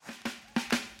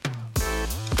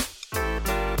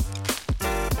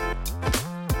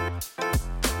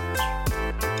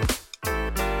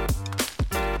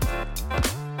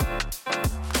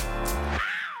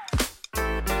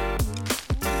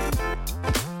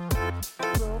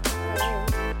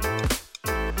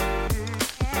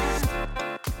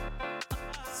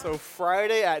So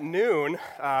Friday at noon,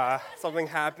 something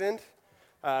happened.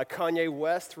 Kanye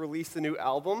West released a new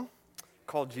album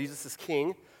called Jesus is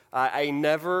King. I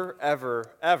never,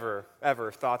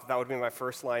 ever thought that would be my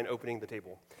first line opening the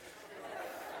table.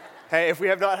 Hey, if we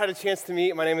have not had a chance to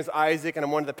meet, my name is Isaac, and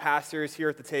I'm one of the pastors here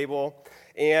at the table.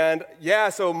 And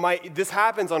so this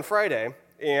happens on Friday,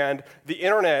 and the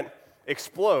internet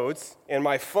explodes, and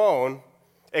my phone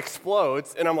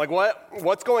explodes, and I'm like,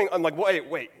 what's going on? I'm like,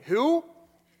 wait, who?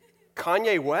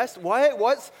 Kanye West?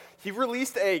 What? He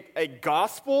released a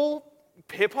gospel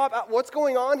hip-hop? What's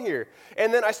going on here?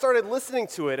 And then I started listening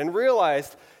to it and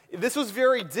realized this was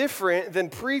very different than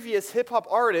previous hip-hop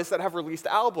artists that have released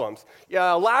albums.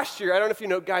 Last year, I don't know if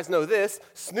you guys know this,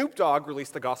 Snoop Dogg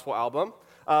released a gospel album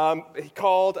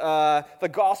called The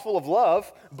Gospel of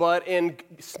Love, but in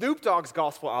Snoop Dogg's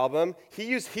gospel album,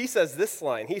 he says this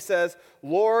line. He says,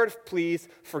 "Lord, please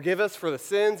forgive us for the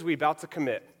sins we about to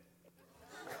commit."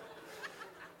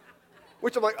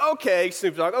 Which I'm like, okay,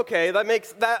 Snoop Dogg, okay,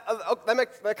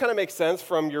 that kind of makes sense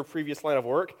from your previous line of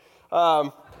work. But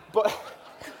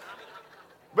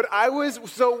when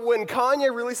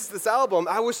Kanye releases this album,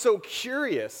 I was so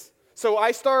curious. So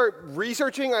I start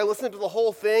researching, I listen to the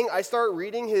whole thing, I start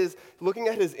looking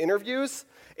at his interviews,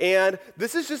 and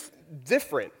this is just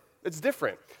different. It's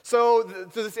different. So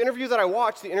this interview that I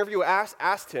watched, the interviewer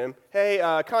asked him, hey,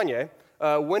 Kanye,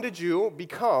 when did you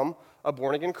become a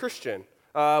born-again Christian?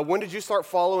 When did you start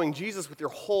following Jesus with your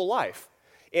whole life?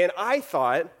 And I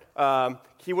thought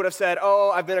he would have said,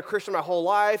 I've been a Christian my whole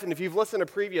life. And if you've listened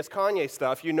to previous Kanye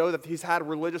stuff, you know that he's had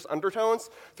religious undertones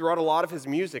throughout a lot of his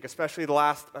music, especially the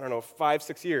last,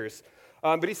 5-6 years.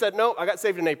 But he said, no, I got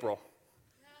saved in April.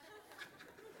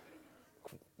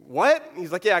 What?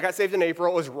 He's like, yeah, I got saved in April.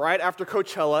 It was right after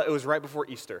Coachella. It was right before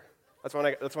Easter. That's when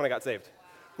I got saved.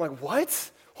 I'm like,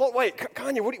 what? Wait,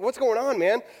 Kanye, what's going on,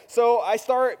 man? I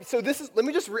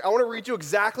want to read you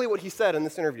exactly what he said in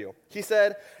this interview. He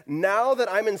said, now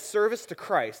that I'm in service to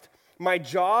Christ, my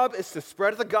job is to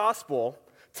spread the gospel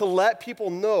to let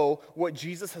people know what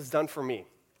Jesus has done for me.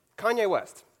 Kanye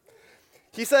West.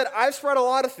 He said, I've spread a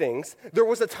lot of things. There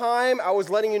was a time I was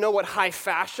letting you know what high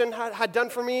fashion had done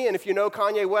for me, and if you know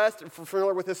Kanye West, if you're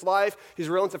familiar with his life, he's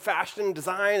real into fashion,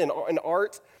 design, and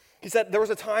art. He said, there was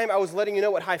a time I was letting you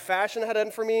know what high fashion had done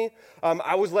for me.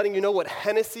 I was letting you know what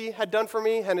Hennessy had done for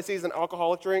me. Hennessy is an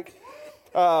alcoholic drink.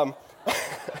 But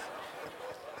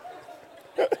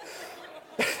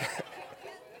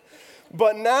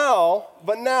now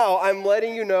I'm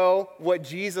letting you know what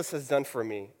Jesus has done for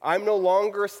me. I'm no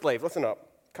longer a slave. Listen up,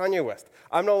 Kanye West.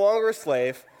 I'm no longer a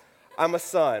slave. I'm a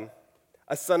son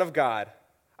of God.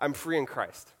 I'm free in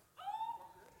Christ.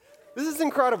 This is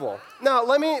incredible. Now,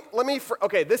 is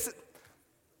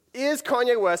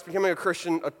Kanye West becoming a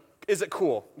Christian, is it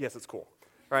cool? Yes, it's cool,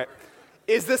 right?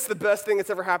 Is this the best thing that's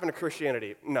ever happened to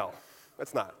Christianity? No,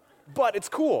 it's not. But it's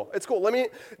cool. It's cool.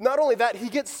 Not only that, he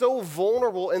gets so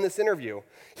vulnerable in this interview.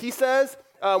 He says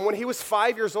when he was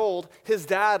 5 years old, his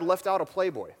dad left out a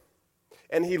Playboy.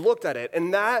 And he looked at it,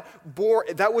 and that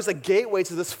was a gateway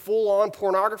to this full-on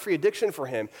pornography addiction for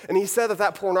him. And he said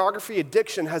that pornography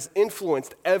addiction has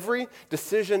influenced every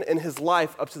decision in his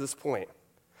life up to this point.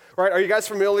 Right? Are you guys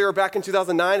familiar back in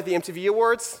 2009 at the MTV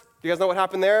Awards? Do you guys know what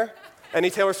happened there? Any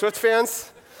Taylor Swift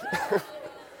fans?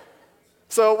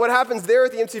 So what happens there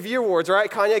at the MTV Awards, right?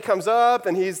 Kanye comes up,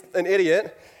 and he's an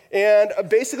idiot. And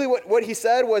basically what he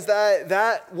said was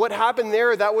that what happened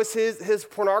there, that was his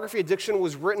pornography addiction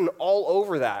was written all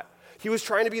over that. He was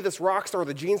trying to be this rock star,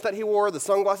 the jeans that he wore, the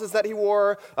sunglasses that he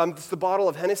wore, the bottle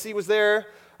of Hennessy was there.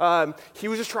 He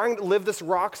was just trying to live this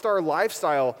rock star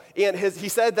lifestyle. And he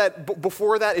said that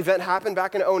before that event happened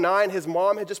back in 2009, his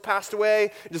mom had just passed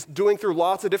away, just doing through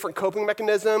lots of different coping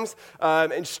mechanisms,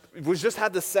 and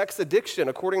had the sex addiction,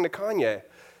 according to Kanye.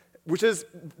 Which is,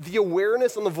 the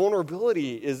awareness and the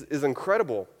vulnerability is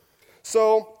incredible.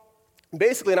 So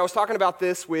basically, and I was talking about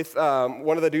this with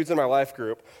one of the dudes in my life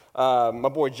group, my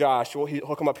boy Josh.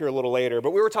 He'll come up here a little later.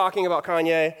 But we were talking about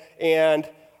Kanye, and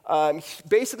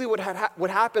basically what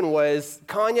happened was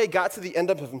Kanye got to the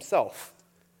end of himself.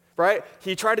 Right?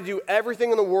 He tried to do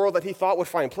everything in the world that he thought would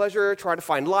find pleasure, tried to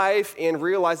find life, and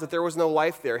realized that there was no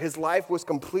life there. His life was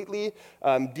completely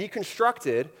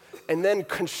deconstructed and then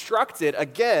constructed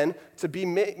again to be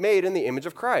made in the image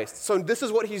of Christ. So this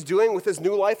is what he's doing with his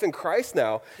new life in Christ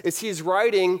now, is he's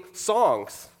writing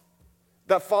songs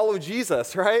that follow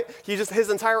Jesus, right? His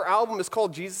entire album is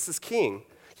called Jesus is King.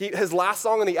 His last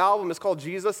song on the album is called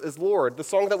Jesus is Lord. The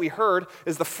song that we heard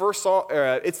is the first song,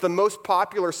 it's the most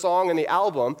popular song in the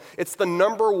album. It's the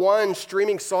 #1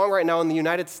 streaming song right now in the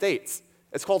United States.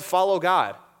 It's called Follow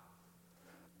God.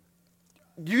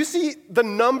 you see the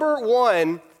number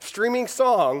one streaming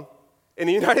song in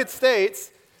the United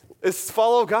States is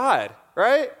Follow God,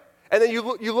 right? And then you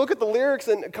look at the lyrics,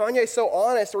 and Kanye's so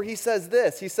honest, where he says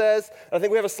this. He says, I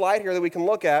think we have a slide here that we can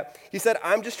look at. He said,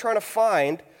 I've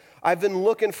been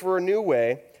looking for a new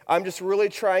way. I'm just really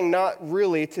trying not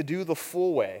really to do the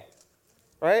full way,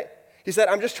 right? He said,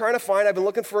 I've been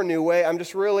looking for a new way. I'm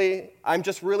just really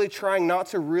trying not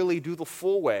to really do the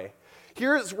full way.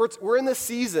 We're in the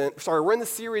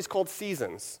series called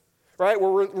Seasons, right?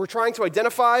 Where we're trying to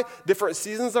identify different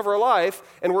seasons of our life,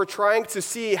 and we're trying to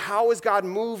see how is God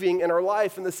moving in our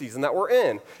life in the season that we're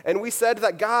in. And we said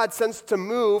that God tends to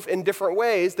move in different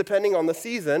ways depending on the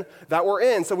season that we're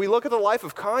in. So we look at the life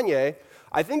of Kanye.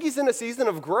 I think he's in a season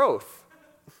of growth.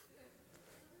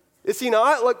 Is he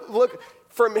not? Look,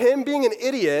 from him being an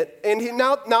idiot, and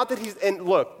not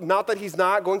that he's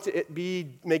not going to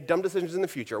make dumb decisions in the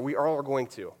future. We all are going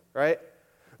to, right?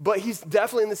 But he's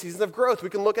definitely in the season of growth. We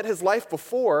can look at his life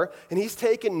before, and he's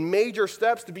taken major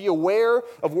steps to be aware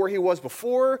of where he was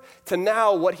before to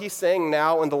now what he's saying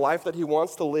now and the life that he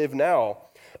wants to live now,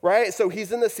 right? So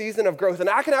he's in the season of growth. And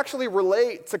I can actually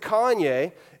relate to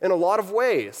Kanye in a lot of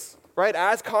ways, right?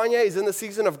 As Kanye is in the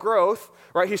season of growth,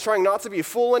 right? He's trying not to be a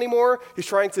fool anymore. He's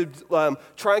trying to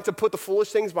put the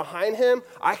foolish things behind him.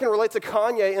 I can relate to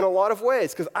Kanye in a lot of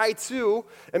ways because I, too,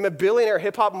 am a billionaire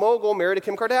hip-hop mogul married to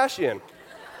Kim Kardashian.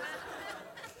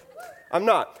 I'm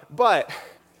not. But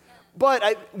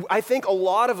I think a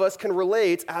lot of us can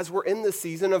relate as we're in this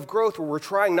season of growth where we're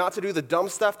trying not to do the dumb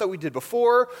stuff that we did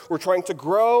before. We're trying to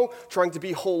grow, trying to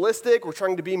be holistic. We're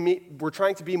trying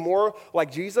to be more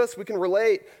like Jesus. We can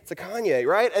relate to Kanye,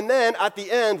 right? And then at the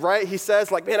end, right, he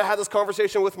says, like, man, I had this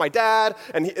conversation with my dad,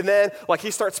 and then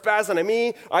he starts spazzing at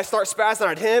me. I start spazzing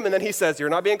at him, and then he says, you're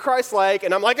not being Christ-like.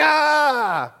 And I'm like,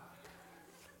 ah!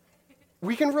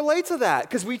 We can relate to that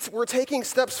because we're taking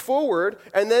steps forward,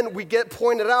 and then we get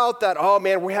pointed out that, oh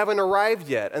man, we haven't arrived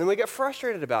yet. And then we get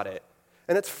frustrated about it.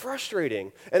 And it's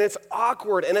frustrating, and it's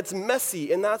awkward, and it's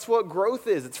messy, and that's what growth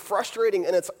is. It's frustrating,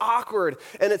 and it's awkward,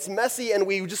 and it's messy, and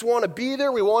we just want to be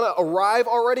there. We want to arrive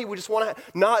already. We just want to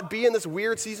not be in this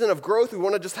weird season of growth. We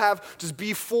want to just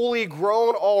be fully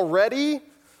grown already,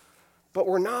 but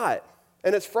we're not.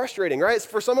 And it's frustrating, right?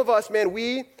 For some of us, man,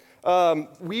 we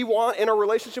want in a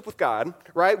relationship with God,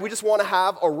 right? We just want to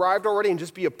have arrived already and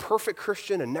just be a perfect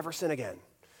Christian and never sin again,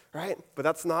 right? But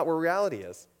that's not where reality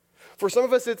is. For some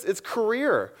of us, it's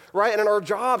career, right? And in our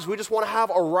jobs, we just want to have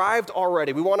arrived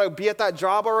already. We want to be at that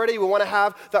job already. We want to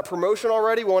have that promotion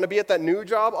already. We want to be at that new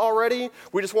job already.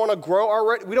 We just want to grow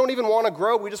already. We don't even want to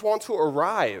grow. We just want to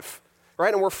arrive.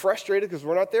 Right? And we're frustrated because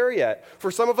we're not there yet. For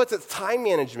some of us, it's time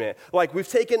management. Like we've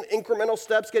taken incremental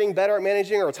steps getting better at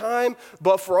managing our time,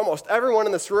 but for almost everyone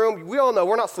in this room, we all know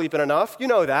we're not sleeping enough. You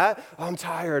know that. I'm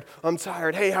tired.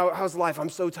 Hey, how's life? I'm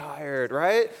so tired,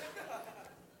 right?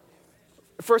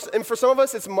 For some of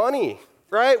us, it's money,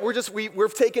 right?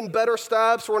 We've taken better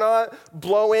steps. We're not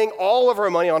blowing all of our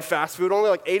money on fast food.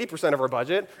 Only like 80% of our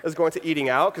budget is going to eating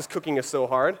out because cooking is so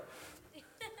hard.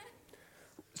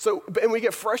 And we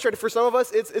get frustrated. For some of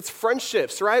us, it's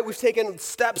friendships, right? We've taken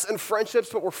steps in friendships,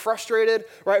 but we're frustrated,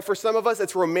 right? For some of us,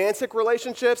 it's romantic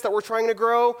relationships that we're trying to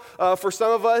grow. For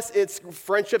some of us, it's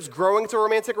friendships growing to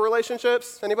romantic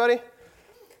relationships. Anybody?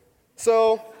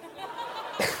 So,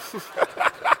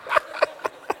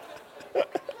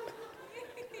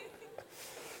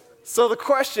 the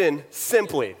question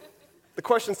simply,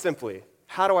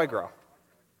 how do I grow?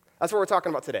 That's what we're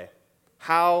talking about today.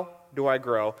 How do I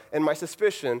grow? And my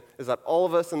suspicion is that all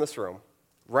of us in this room,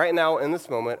 right now in this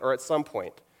moment, or at some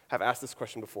point, have asked this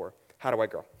question before. How do I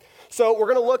grow? So we're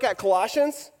going to look at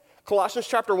Colossians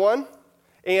chapter 1.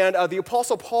 And the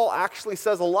Apostle Paul actually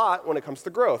says a lot when it comes to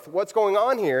growth. What's going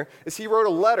on here is he wrote a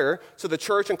letter to the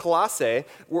church in Colossae,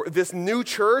 this new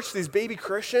church, these baby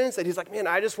Christians, and he's like, man,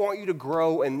 I just want you to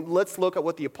grow, and let's look at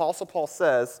what the Apostle Paul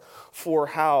says for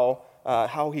how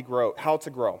to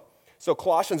grow. So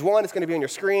Colossians 1 is going to be on your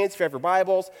screens if you have your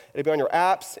Bibles. It'll be on your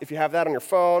apps if you have that on your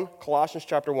phone. Colossians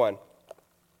chapter 1,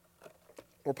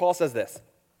 where Paul says this.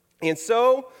 And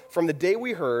so, from the day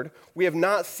we heard, we have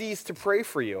not ceased to pray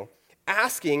for you,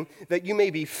 asking that you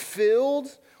may be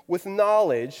filled with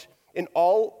knowledge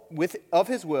of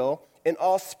his will in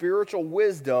all spiritual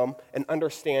wisdom and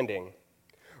understanding.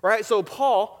 Right? So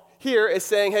Paul here is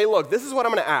saying, hey, look, this is what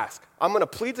I'm going to ask. I'm going to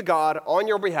plead to God on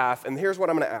your behalf, and here's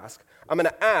what I'm going to ask. I'm going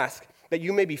to ask that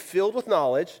you may be filled with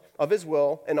knowledge of his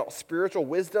will and all spiritual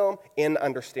wisdom and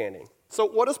understanding. So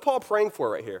what is Paul praying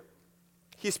for right here?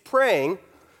 He's praying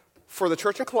for the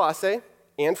church in Colossae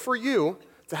and for you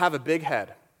to have a big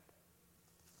head.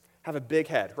 Have a big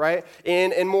head, right?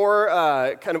 In more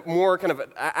kind of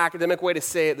an academic way to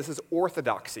say it, this is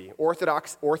orthodoxy.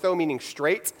 Ortho meaning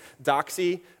straight,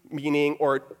 doxy meaning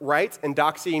or right, and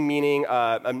doxy meaning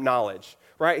knowledge,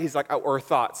 right? He's like, or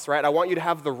thoughts, right? I want you to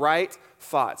have the right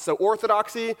thoughts. So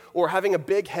orthodoxy or having a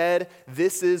big head,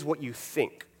 this is what you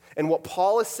think. And what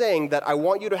Paul is saying, that I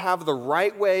want you to have the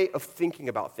right way of thinking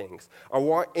about things. I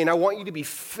want you to be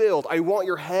filled. I want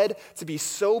your head to be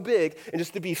so big and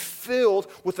just to be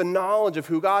filled with the knowledge of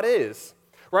who God is.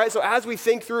 Right? So as we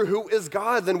think through who is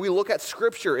God, then we look at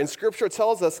Scripture, and Scripture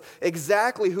tells us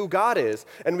exactly who God is.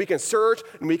 And we can search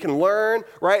and we can learn,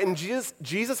 right? And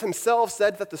Jesus himself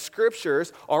said that the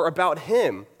Scriptures are about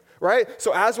him. Right?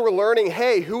 So as we're learning,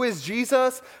 hey, who is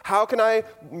Jesus? How can I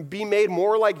be made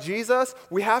more like Jesus?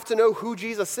 We have to know who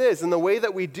Jesus is. And the way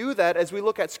that we do that is we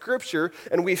look at Scripture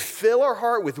and we fill our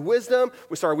heart with wisdom.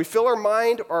 We fill our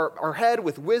mind, our head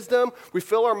with wisdom. We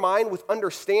fill our mind with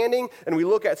understanding, and we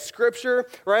look at Scripture,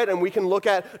 right? And we can look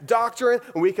at doctrine,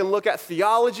 and we can look at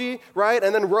theology, right?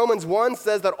 And then Romans 1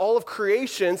 says that all of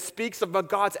creation speaks about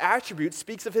God's attributes,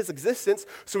 speaks of his existence.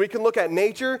 So we can look at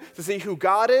nature to see who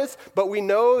God is, but we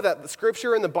know that the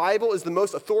Scripture in the Bible is the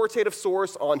most authoritative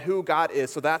source on who God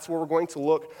is. So that's where we're going to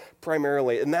look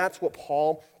primarily. And that's what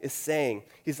Paul is saying.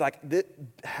 He's like,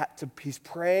 he's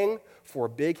praying for a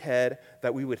big head,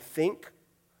 that we would think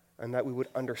and that we would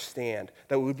understand,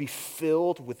 that we would be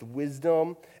filled with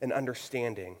wisdom and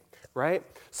understanding. Right?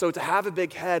 So to have a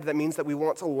big head, that means that we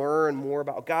want to learn more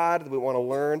about God, that we want to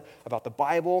learn about the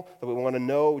Bible, that we want to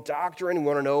know doctrine, we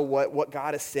want to know what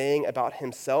God is saying about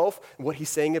himself, and what he's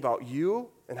saying about you,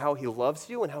 and how he loves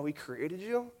you, and how he created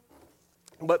you.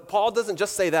 But Paul doesn't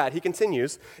just say that. He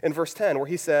continues in verse 10, where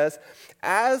he says,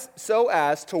 as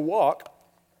to walk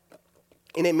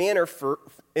in a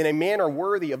manner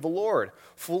worthy of the Lord,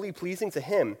 fully pleasing to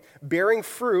him, bearing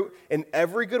fruit in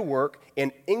every good work,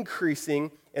 and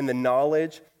increasing in the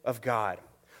knowledge of God.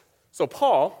 So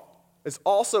Paul is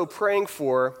also praying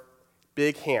for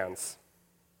big hands.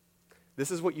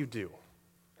 This is what you do,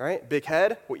 right? Big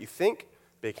head, what you think.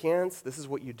 Big hands, this is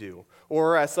what you do.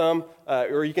 Or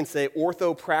or you can say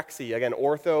orthopraxy. Again,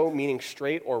 ortho meaning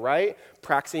straight or right,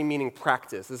 praxy meaning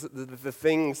practice. This is the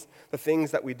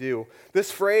things that we do. This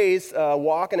phrase,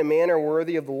 walk in a manner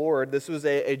worthy of the Lord, this was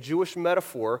a Jewish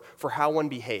metaphor for how one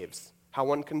behaves, how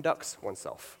one conducts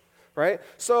oneself. Right?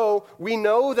 So we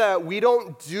know that we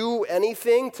don't do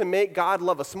anything to make God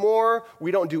love us more.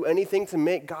 We don't do anything to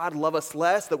make God love us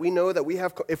less. That we know that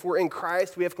if we're in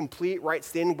Christ, we have complete right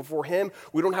standing before him.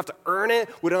 We don't have to earn it.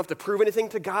 We don't have to prove anything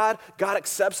to God. God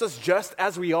accepts us just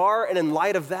as we are. And in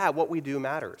light of that, what we do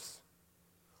matters.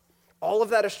 All of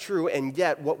that is true, and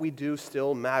yet what we do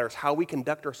still matters. How we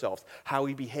conduct ourselves, how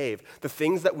we behave. The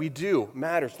things that we do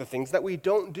matters. The things that we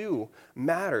don't do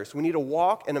matters. We need to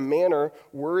walk in a manner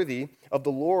worthy of the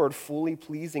Lord, fully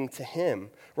pleasing to him,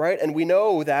 right? And we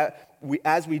know that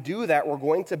as we do that, we're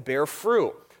going to bear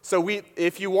fruit. So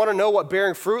if you want to know what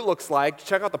bearing fruit looks like,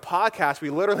 check out the podcast. We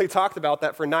literally talked about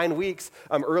that for 9 weeks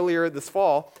earlier this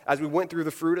fall as we went through the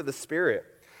fruit of the Spirit,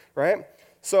 right?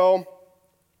 So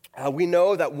we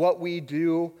know that what we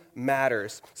do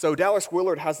matters. So Dallas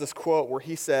Willard has this quote where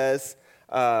he says,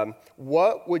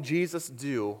 what would Jesus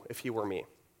do if he were me?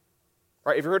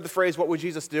 Right? Have you heard the phrase, what would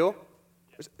Jesus do?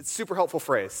 It's a super helpful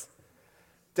phrase.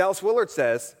 Dallas Willard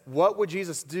says, what would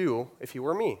Jesus do if he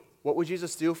were me? What would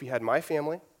Jesus do if he had my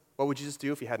family? What would Jesus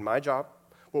do if he had my job?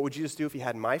 What would Jesus do if he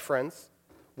had my friends?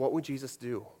 What would Jesus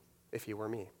do if he were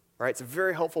me? Right? It's a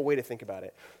very helpful way to think about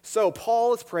it. So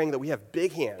Paul is praying that we have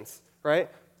big hands, right?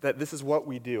 That this is what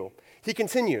we do. He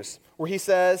continues where he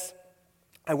says,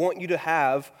 I want you to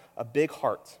have a big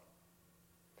heart,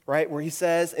 right? Where he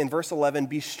says in verse 11,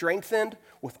 be strengthened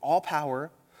with all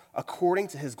power according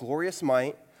to his glorious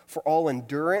might for all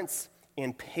endurance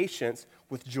and patience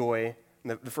with joy.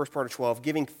 In the first part of 12,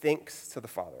 giving thanks to the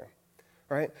Father,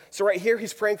 right? So right here,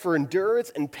 he's praying for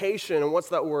endurance and patience. And what's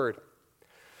that word?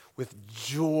 With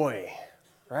joy,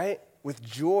 right? With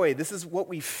joy. This is what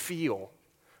we feel.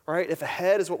 Right? If a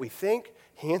head is what we think,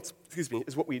 hands,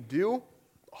 is what we do,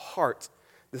 heart,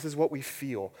 this is what we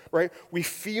feel, right? We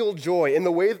feel joy in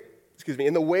the way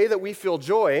that we feel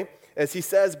joy, as he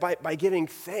says, by giving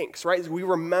thanks, right? We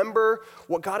remember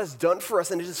what God has done for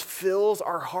us, and it just fills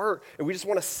our heart. And we just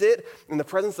want to sit in the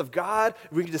presence of God.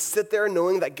 We can just sit there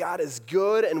knowing that God is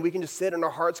good, and we can just sit and our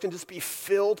hearts can just be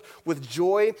filled with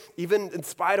joy, even in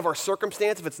spite of our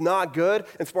circumstance, if it's not good,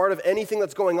 in spite of anything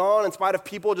that's going on, in spite of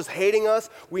people just hating us.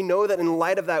 We know that in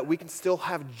light of that, we can still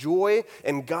have joy,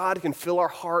 and God can fill our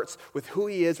hearts with who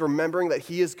he is, remembering that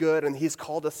he is good, and he's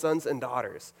called us sons and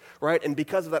daughters, right? And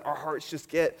because of that, our hearts just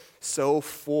get so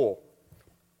full.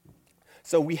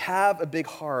 So we have a big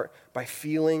heart by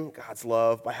feeling God's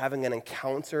love, by having an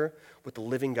encounter with the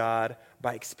living God,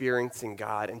 by experiencing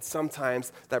God. And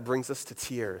sometimes that brings us to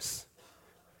tears.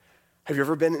 Have you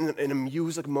ever been in a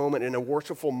music moment, in a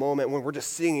worshipful moment, when we're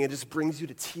just singing, it just brings you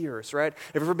to tears, right?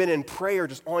 Have you ever been in prayer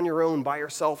just on your own by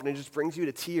yourself, and it just brings you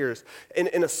to tears?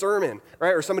 In a sermon,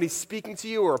 right? Or somebody speaking to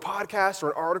you, or a podcast,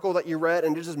 or an article that you read,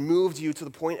 and it just moved you to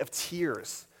the point of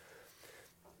tears.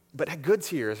 But good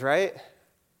tears, right?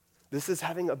 This is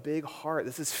having a big heart.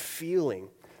 This is feeling,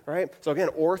 right? So again,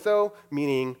 ortho,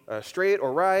 meaning straight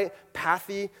or right.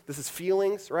 Pathy, this is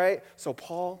feelings, right? So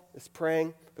Paul is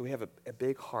praying that we have a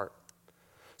big heart.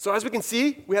 So as we can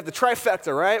see, we have the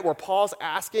trifecta, right? Where Paul's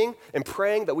asking and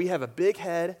praying that we have a big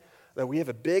head, that we have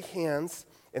a big hands,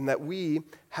 and that we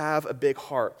have a big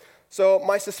heart. So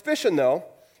my suspicion, though,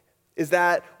 is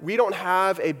that we don't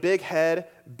have a big head,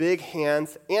 big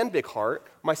hands, and big heart.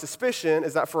 My suspicion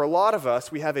is that for a lot of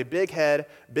us, we have a big head,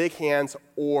 big hands,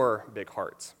 or big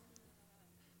hearts.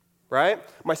 Right?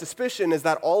 My suspicion is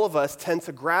that all of us tend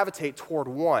to gravitate toward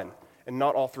one and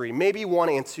not all three. Maybe one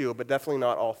and two, but definitely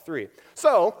not all three.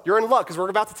 So you're in luck because we're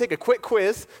about to take a quick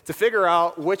quiz to figure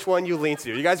out which one you lean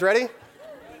to. You guys ready?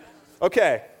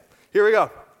 Okay, here we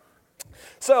go.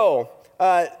 So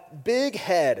big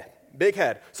head. Big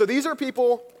head. So these are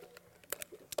Bible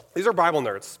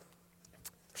nerds.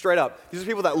 Straight up. These are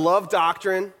people that love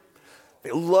doctrine.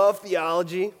 They love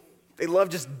theology. They love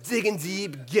just digging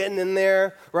deep, getting in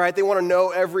there, right? They want to know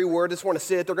every word. They just want to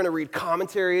sit. They're going to read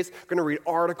commentaries. They're going to read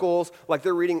articles. Like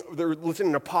they're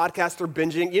listening to podcasts. They're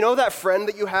binging. You know that friend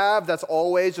that you have that's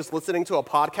always just listening to a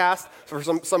podcast for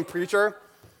some preacher?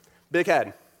 Big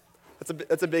head.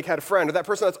 That's a big head friend. Or that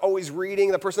person that's always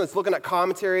reading, that person that's looking at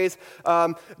commentaries.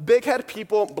 Big head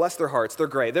people, bless their hearts, they're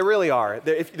great. They really are.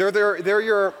 They're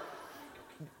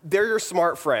your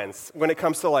smart friends when it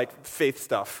comes to like faith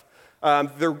stuff. They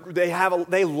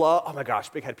love, oh my gosh,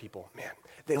 big head people, man.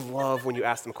 They love when you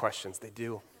ask them questions. They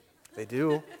do,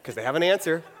 because they have an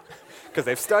answer, because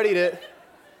they've studied it.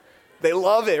 They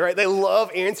love it, right? They love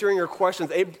answering your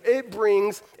questions. It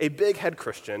brings a big head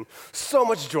Christian so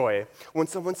much joy when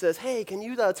someone says, hey, can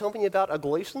you tell me about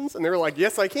Galatians? And they're like,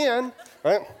 yes, I can,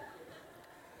 right?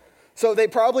 So they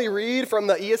probably read from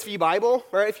the ESV Bible,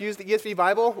 right? If you use the ESV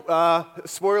Bible,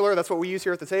 spoiler, that's what we use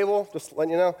here at the table, just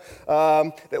letting you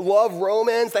know. They love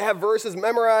Romans. They have verses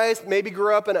memorized. Maybe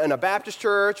grew up in a Baptist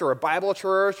church or a Bible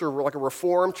church or like a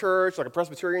Reformed church, like a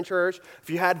Presbyterian church. If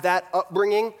you had that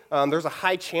upbringing, there's a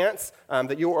high chance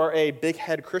that you are a big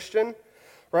head Christian,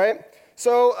 right?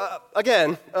 So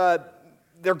again,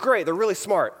 they're great. They're really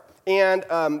smart. And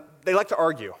they like to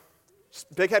argue.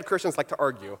 Big head Christians like to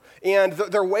argue. And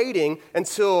they're waiting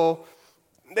until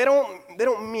they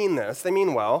don't mean this. They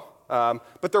mean well.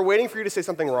 But they're waiting for you to say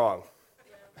something wrong.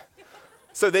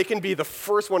 So they can be the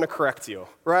first one to correct you,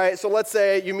 right? So let's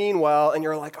say you mean well, and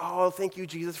you're like, oh, thank you,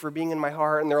 Jesus, for being in my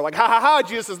heart. And they're like, ha, ha, ha,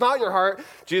 Jesus is not in your heart.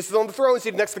 Jesus is on the throne,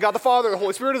 seated next to God the Father. The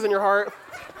Holy Spirit is in your heart.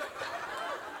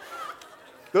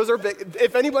 Those are big.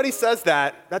 If anybody says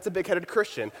that, that's a big-headed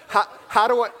Christian. How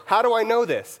do I know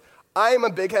this? I am a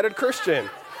big-headed Christian.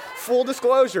 Full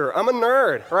disclosure, I'm a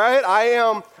nerd, right?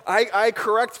 I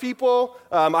correct people.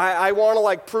 I want to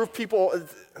like prove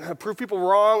people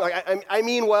wrong. I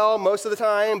mean well most of the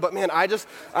time, but man, I just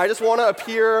want to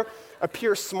appear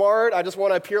smart. I just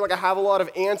want to appear like I have a lot of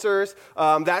answers.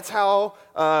 That's how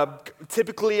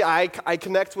typically I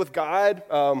connect with God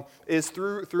is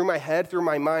through my head, through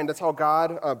my mind. That's how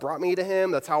God brought me to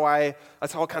Him. That's how I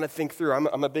kind of think through.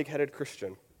 I'm a big-headed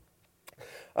Christian.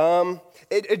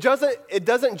 It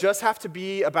doesn't just have to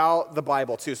be about the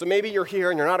Bible, too. So maybe you're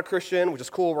here and you're not a Christian, which is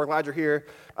cool. We're glad you're here.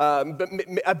 But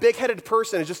a big-headed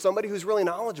person is just somebody who's really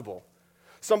knowledgeable,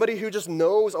 somebody who just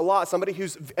knows a lot, somebody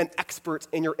who's an expert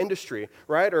in your industry,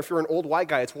 right? Or if you're an old white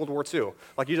guy, it's World War II.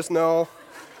 Like you just know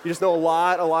a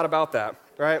lot about that,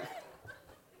 right?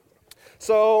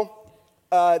 So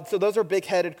those are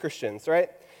big-headed Christians, right?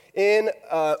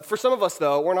 For some of us,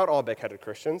 though, we're not all big-headed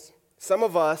Christians. Some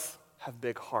of us have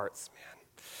big hearts,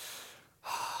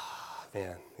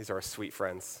 man, these are our sweet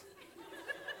friends.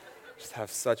 Just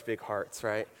have such big hearts,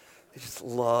 right? They just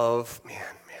love,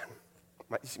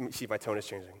 you see my tone is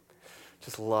changing.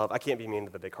 Just love, I can't be mean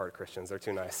to the big-hearted Christians. They're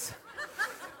too nice.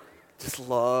 Just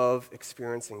love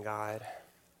experiencing God.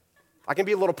 I can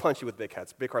be a little punchy with big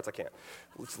heads. Big hearts, I can't.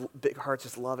 Big hearts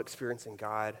just love experiencing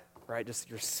God, right?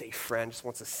 Just your safe friend, just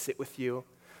wants to sit with you.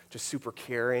 Just super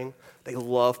caring. They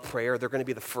love prayer. They're going to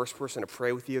be the first person to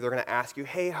pray with you. They're going to ask you,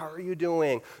 hey, how are you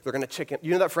doing? They're going to check in.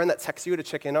 You know that friend that texts you to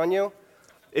check in on you?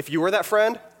 If you were that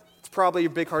friend, it's probably a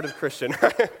big-hearted Christian.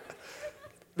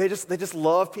 They just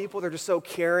love people. They're just so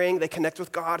caring. They connect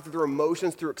with God through their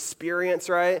emotions, through experience,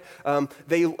 right?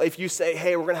 If you say,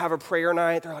 hey, we're going to have a prayer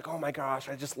night, they're like, oh my gosh,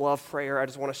 I just love prayer. I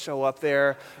just want to show up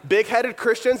there. Big-headed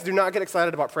Christians do not get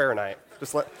excited about prayer night.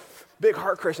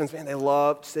 Big-heart Christians, man, they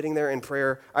love sitting there in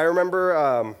prayer. I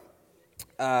remember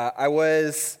I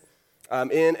was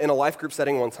in a life group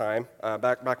setting one time,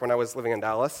 back when I was living in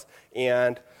Dallas,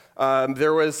 and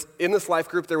there was, in this life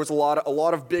group, there was a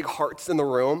lot of big hearts in the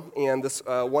room, and this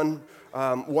one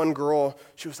girl,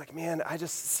 she was like, man, I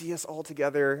just see us all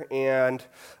together, and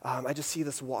I just see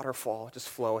this waterfall just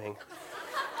flowing.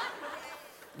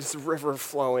 This river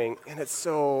flowing, and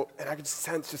and I could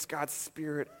sense just God's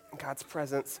Spirit and God's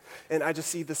presence, and I just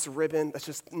see this ribbon that's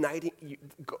just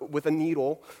with a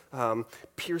needle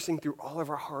piercing through all of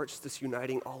our hearts, just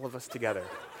uniting all of us together.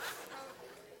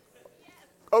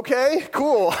 Okay,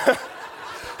 cool.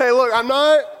 Hey, look, I'm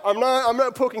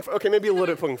not poking fun. Okay, maybe a little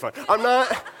bit poking fun. I'm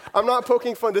not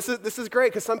poking fun. This is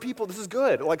great because some people, this is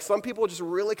good. Like some people just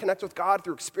really connect with God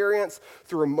through experience,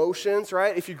 through emotions,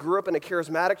 right? If you grew up in a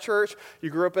charismatic church, you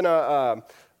grew up in a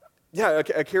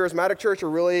charismatic church or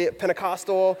really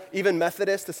Pentecostal, even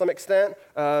Methodist to some extent,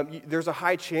 there's a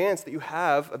high chance that you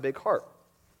have a big heart.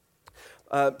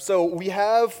 So we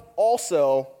have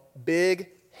also big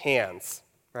hands.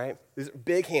 Right? These are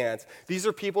big hands. These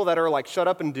are people that are like, shut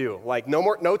up and do. Like,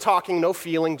 no talking, no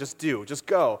feeling, just do. Just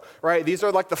go, right? These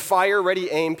are like the fire, ready,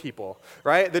 aim people,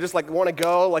 right? They just like want to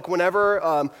go. Like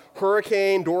whenever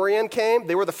Hurricane Dorian came,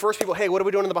 they were the first people, hey, what are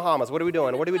we doing in the Bahamas? What are we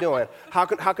doing? What are we doing? How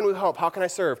can we help? How can I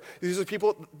serve? These are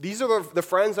the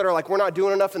friends that are like, we're not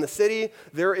doing enough in the city.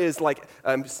 There is like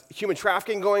human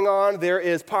trafficking going on. There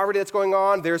is poverty that's going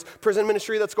on. There's prison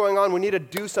ministry that's going on. We need to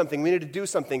do something.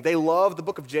 They love the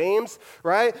book of James,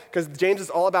 right? Because James is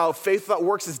all about faith without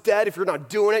works is dead. If you're not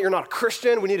doing it, you're not a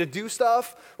Christian. We need to do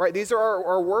stuff, right? These are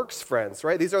our works friends,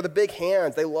 right? These are the big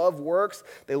hands. They love works.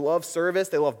 They love service.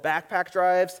 They love backpack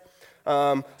drives.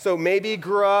 So maybe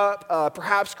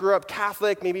perhaps grew up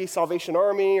Catholic, maybe Salvation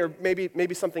Army, or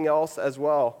maybe something else as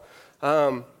well.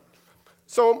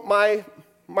 So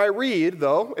my read,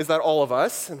 though, is that all of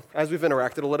us, as we've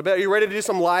interacted a little bit, are you ready to do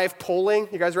some live polling?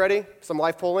 You guys ready? Some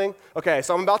live polling? Okay,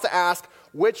 so I'm about to ask,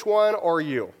 which one are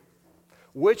you?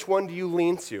 Which one do you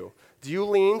lean to? Do you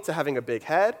lean to having a big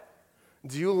head?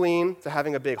 Do you lean to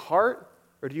having a big heart?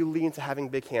 Or do you lean to having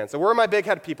big hands? So where are my big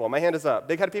head people? My hand is up.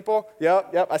 Big head people?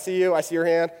 Yep, I see you. I see your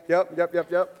hand. Yep.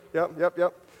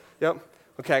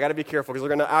 Okay, I got to be careful because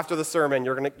after the sermon,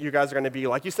 you guys are going to be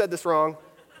like, you said this wrong.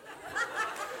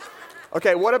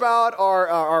 Okay, what about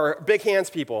our big hands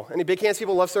people? Any big hands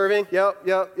people love serving?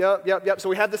 Yep. So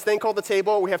we have this thing called the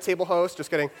table. We have table hosts. Just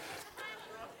kidding.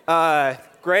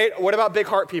 Great. What about big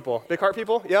heart people? Big heart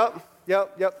people? Yep.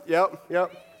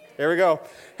 There we go.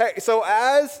 Hey, so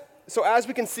as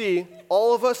we can see,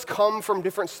 all of us come from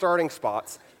different starting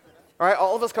spots. All right,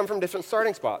 all of us come from different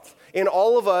starting spots. And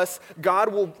all of us,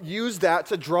 God will use that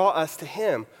to draw us to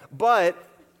Him. But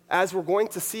as we're going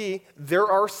to see, there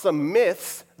are some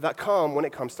myths that come when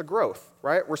it comes to growth,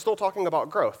 right? We're still talking about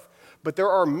growth. But there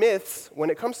are myths when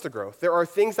it comes to growth. There are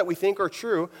things that we think are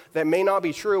true that may not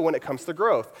be true when it comes to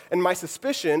growth. And my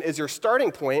suspicion is your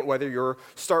starting point, whether you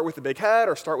start with a big head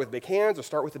or start with big hands or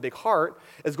start with a big heart,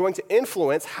 is going to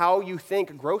influence how you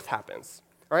think growth happens.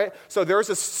 Right? So there's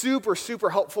a super, super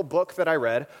helpful book that I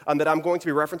read that I'm going to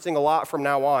be referencing a lot from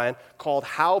now on called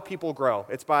How People Grow.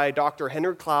 It's by Dr.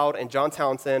 Henry Cloud and John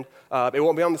Townsend. It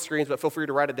won't be on the screens, but feel free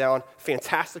to write it down.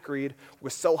 Fantastic read. It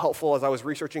was so helpful as I was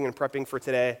researching and prepping for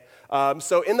today.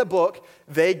 So in the book,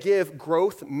 they give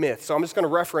growth myths. So I'm just going to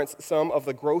reference some of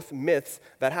the growth myths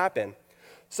that happen.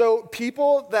 So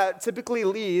people that typically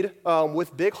lead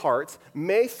with big hearts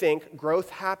may think growth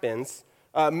happens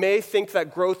may think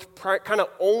that growth kind of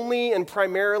only and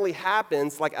primarily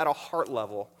happens like at a heart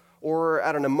level or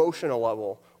at an emotional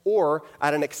level or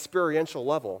at an experiential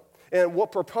level. And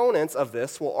what proponents of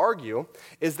this will argue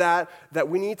is that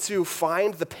we need to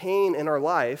find the pain in our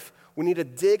life, we need to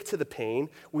dig to the pain,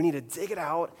 we need to dig it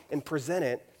out and present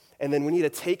it, and then we need to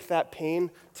take that pain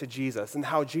to Jesus and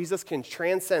how Jesus can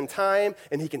transcend time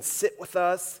and He can sit with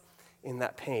us in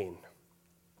that pain.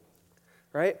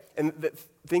 Right? And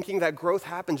thinking that growth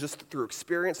happens just through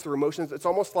experience, through emotions, it's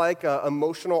almost like an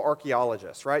emotional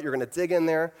archaeologist, right? You're going to dig in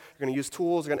there, you're going to use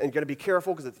tools, and you're going to be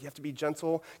careful because you have to be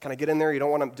gentle, kind of get in there, you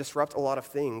don't want to disrupt a lot of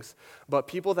things. But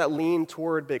people that lean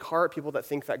toward big heart, people that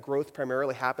think that growth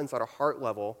primarily happens at a heart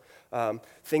level,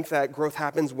 think that growth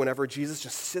happens whenever Jesus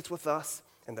just sits with us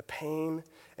in the pain,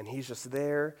 and He's just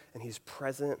there, and He's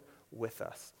present with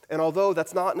us. And although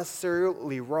that's not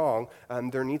necessarily wrong,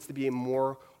 there needs to be a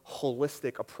more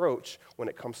holistic approach when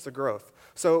it comes to growth.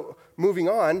 So moving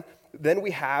on, then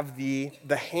we have the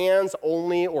hands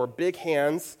only or big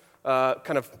hands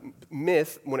kind of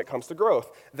myth when it comes to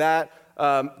growth, that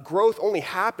growth only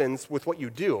happens with what you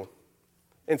do.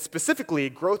 And specifically,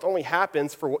 growth only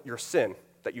happens for what your sin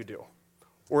that you do,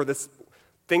 or this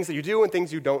things that you do and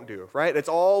things you don't do, right? It's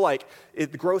all like,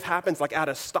 growth happens like at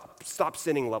a stop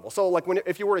sinning level. So like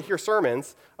if you were to hear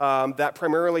sermons that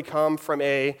primarily come from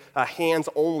a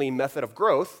hands-only method of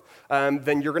growth,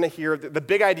 then you're going to hear, the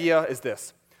big idea is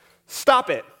this: stop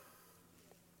it.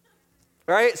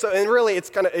 Right? So, and really,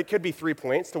 it could be 3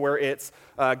 points to where it's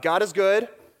God is good,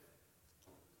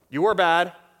 you are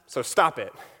bad, so stop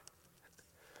it.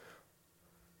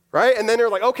 Right? And then you're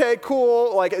like, okay,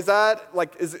 cool. Like, is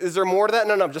there more to that?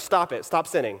 No, just stop it. Stop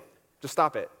sinning. Just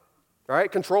stop it. All right?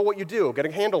 Control what you do. Get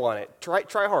a handle on it.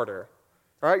 Try harder.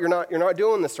 All right? You're not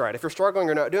doing this right. If you're struggling,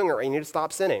 you're not doing it right. You need to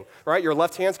stop sinning. All right? Your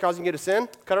left hand's causing you to sin.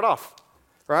 Cut it off.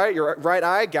 All right? Your right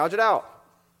eye, gouge it out.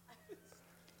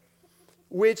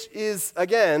 Which is,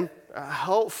 again,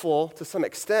 helpful to some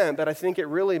extent, but I think it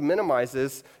really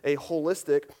minimizes a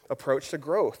holistic approach to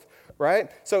growth,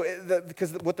 right? So,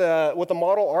 because what the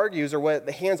model argues, or what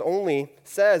the hands-only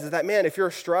says, is that, man, if you're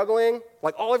struggling,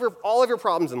 like all of your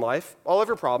problems in life, all of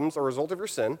your problems are a result of your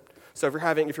sin. So if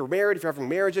you're married, if you're having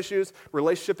marriage issues,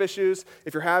 relationship issues,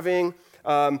 if you're having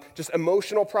just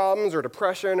emotional problems or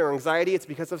depression or anxiety, it's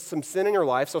because of some sin in your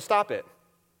life, so stop it.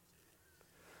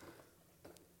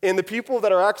 And the people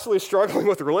that are actually struggling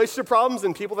with relationship problems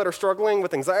and people that are struggling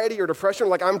with anxiety or depression are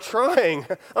like, I'm trying.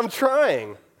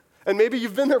 And maybe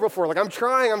you've been there before, like, I'm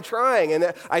trying,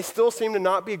 and I still seem to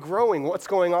not be growing. What's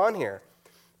going on here?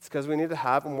 It's because we need to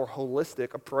have a more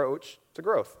holistic approach to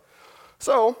growth.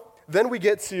 So then we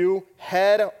get to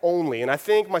head only. And I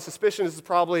think my suspicion is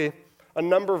probably a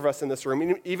number of us in this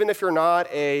room, even if you're not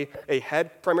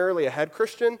primarily a head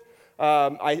Christian,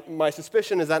 my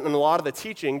suspicion is that in a lot of the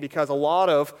teaching, because a lot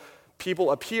of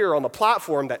people appear on the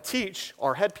platform that teach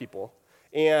are head people,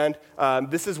 and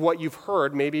this is what you've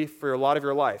heard maybe for a lot of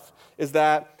your life, is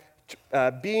that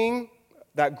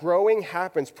growing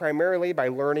happens primarily by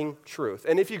learning truth.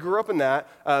 And if you grew up in that,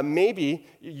 maybe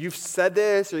you've said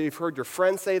this or you've heard your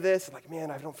friends say this, like, man,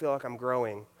 I don't feel like I'm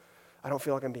growing. I don't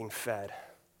feel like I'm being fed,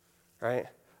 right?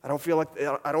 I don't feel like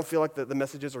the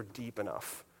messages are deep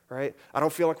enough. Right? I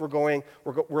don't feel like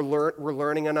we're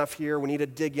learning enough here. We need to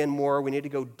dig in more. We need to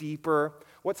go deeper.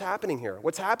 What's happening here?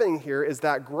 What's happening here is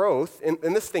that growth,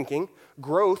 in this thinking,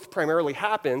 growth primarily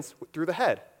happens through the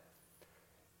head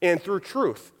and through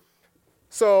truth.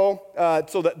 So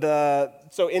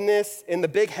in the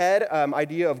big head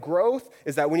idea of growth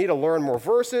is that we need to learn more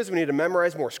verses, we need to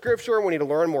memorize more scripture, we need to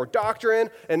learn more doctrine,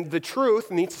 and the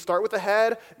truth needs to start with the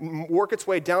head, work its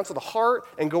way down to the heart,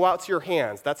 and go out to your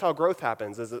hands. That's how growth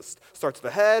happens, is it starts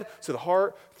with the head, to the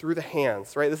heart, through the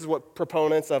hands, right? This is what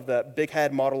proponents of the big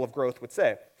head model of growth would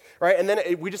say, right? And then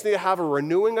we just need to have a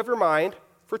renewing of your mind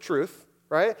for truth,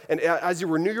 right? And as you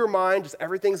renew your mind, just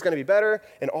everything's going to be better,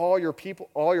 and all your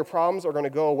problems are going to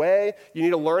go away. You need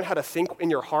to learn how to think in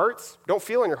your hearts. Don't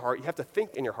feel in your heart. You have to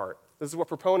think in your heart. This is what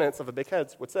proponents of the big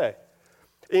heads would say.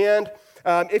 And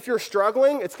if you're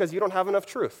struggling, it's because you don't have enough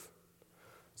truth.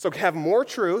 So have more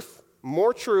truth,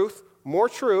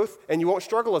 and you won't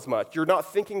struggle as much. You're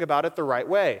not thinking about it the right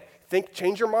way.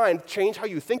 Change your mind, change how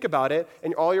you think about it,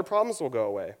 and all your problems will go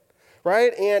away,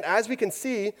 right? And as we can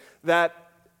see that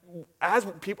as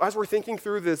we're thinking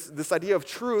through this idea of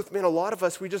truth, man, a lot of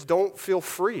us, we just don't feel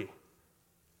free.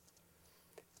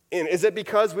 And is it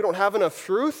because we don't have enough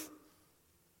truth?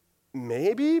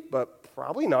 Maybe, but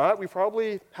probably not. We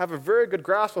probably have a very good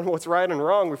grasp on what's right and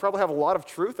wrong. We probably have a lot of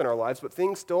truth in our lives, but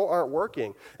things still aren't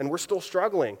working, and we're still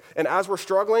struggling. And as we're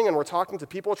struggling and we're talking to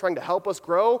people trying to help us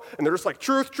grow, and they're just like,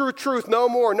 truth, no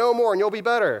more, and you'll be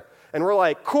better. And we're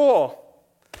like, cool.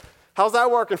 How's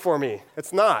that working for me?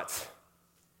 It's not.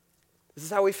 This is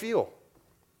how we feel,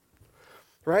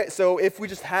 right? So if we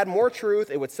just had more truth,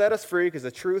 it would set us free, because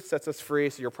the truth sets us free.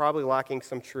 So you're probably lacking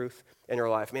some truth in your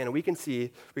life, man. And we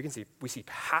see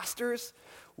pastors,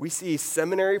 we see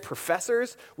seminary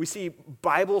professors, we see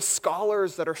Bible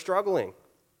scholars that are struggling.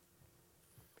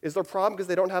 Is their problem because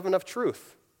they don't have enough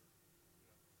truth?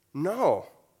 No.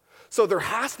 So there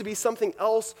has to be something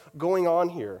else going on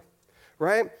here,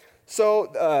 right?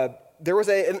 So there was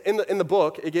in the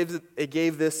book, it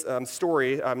gave this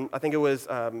story. I think it was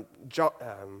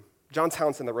John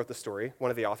Townsend that wrote the story, one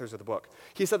of the authors of the book.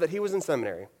 He said that he was in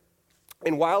seminary.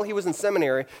 And while he was in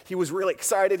seminary, he was really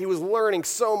excited. He was learning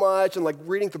so much and like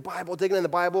reading the Bible, digging in the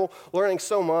Bible, learning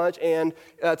so much. And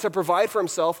to provide for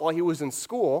himself while he was in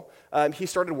school, he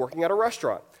started working at a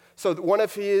restaurant. So one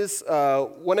of his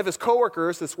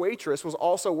coworkers, this waitress, was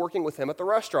also working with him at the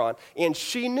restaurant, and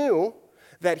she knew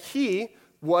that he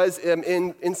was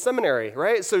in seminary,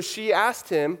 right? So she asked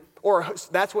him, or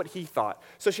that's what he thought.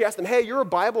 So she asked him, hey, you're a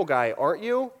Bible guy, aren't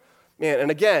you? Man,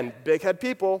 and again, big head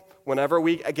people, whenever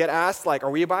we get asked, like, are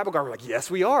we a Bible guy? We're like,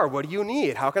 yes, we are. What do you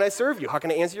need? How can I serve you? How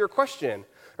can I answer your question?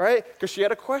 Right? Because she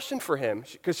had a question for him.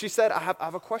 Because she said, I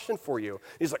have a question for you.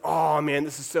 He's like, oh, man,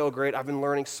 this is so great. I've been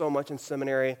learning so much in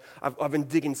seminary. I've been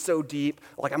digging so deep.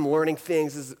 Like, I'm learning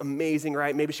things. This is amazing,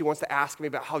 right? Maybe she wants to ask me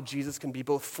about how Jesus can be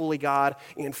both fully God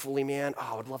and fully man. Oh,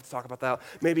 I would love to talk about that.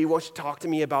 Maybe he wants to talk to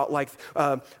me about, like,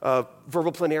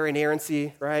 verbal plenary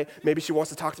inerrancy, right? Maybe she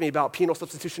wants to talk to me about penal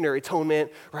substitutionary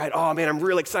atonement, right? Oh, man, I'm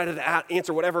really excited to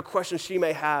answer whatever questions she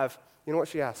may have. You know what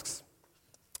she asks?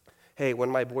 Hey, when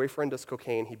my boyfriend does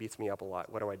cocaine, he beats me up a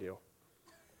lot. What do I do?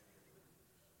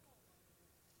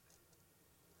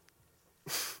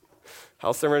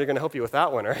 How's somebody going to help you with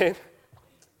that one, right?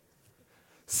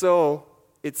 So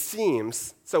it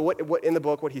seems, what in the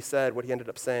book, what he said, what he ended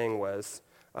up saying was,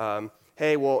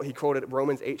 he quoted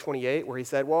Romans 8:28, where he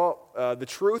said, the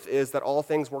truth is that all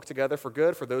things work together for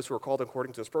good for those who are called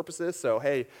according to his purposes. So,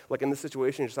 hey, like in this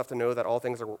situation, you just have to know that all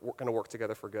things are going to work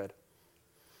together for good.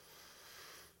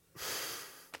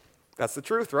 That's the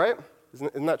truth, right?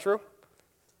 Isn't that true?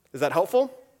 Is that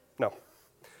helpful? No.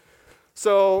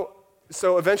 So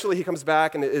eventually he comes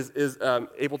back and is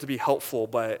able to be helpful,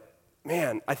 but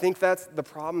man, I think that's the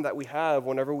problem that we have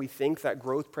whenever we think that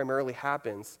growth primarily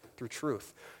happens through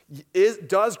truth.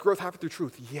 Does growth happen through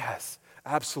truth? Yes,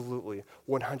 absolutely,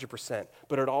 100%.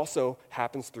 But it also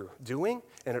happens through doing,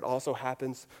 and it also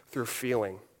happens through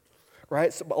feeling,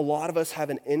 right? So a lot of us have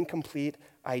an incomplete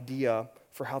idea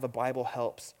for how the Bible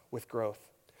helps with growth.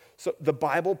 So the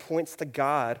Bible points to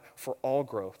God for all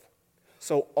growth.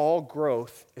 So all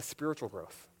growth is spiritual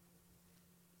growth.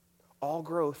 All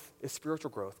growth is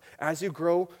spiritual growth. As you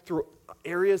grow through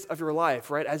areas of your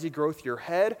life, right? As you grow through your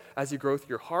head, as you grow through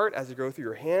your heart, as you grow through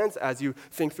your hands, as you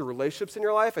think through relationships in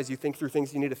your life, as you think through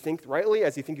things you need to think rightly,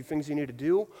 as you think of things you need to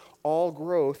do, all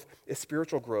growth is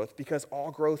spiritual growth because all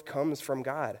growth comes from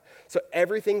God. So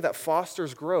everything that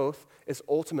fosters growth is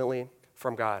ultimately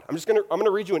from God. I'm going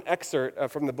to read you an excerpt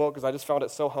from the book because I just found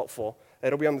it so helpful.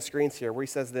 It'll be on the screens here where he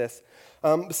says this.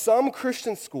 Some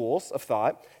Christian schools of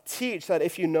thought teach that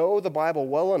if you know the Bible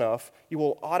well enough, you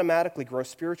will automatically grow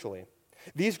spiritually.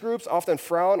 These groups often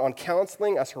frown on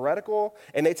counseling as heretical,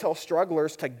 and they tell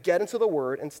strugglers to get into the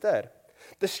Word instead.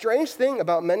 The strange thing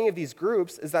about many of these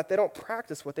groups is that they don't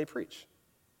practice what they preach.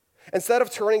 Instead of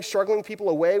turning struggling people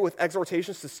away with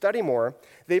exhortations to study more,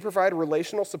 they provide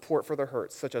relational support for their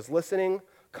hurts, such as listening,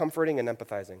 comforting, and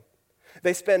empathizing.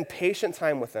 They spend patient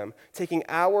time with them, taking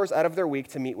hours out of their week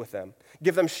to meet with them,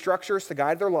 give them structures to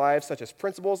guide their lives, such as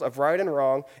principles of right and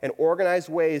wrong, and organized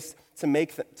ways to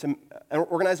make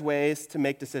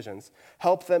decisions,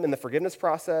 help them in the forgiveness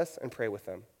process, and pray with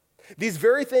them. These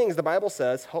very things, the Bible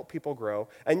says, help people grow,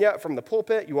 and yet from the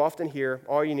pulpit, you often hear,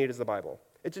 all you need is the Bible.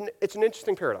 It's an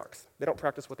interesting paradox. They don't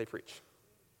practice what they preach.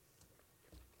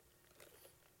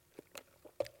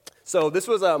 So this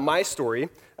was my story.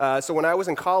 So when I was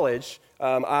in college,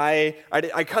 I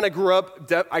kind of grew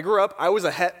up. I was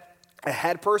a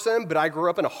head person, but I grew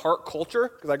up in a heart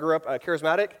culture because I grew up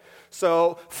charismatic.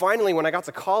 So finally, when I got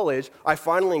to college, I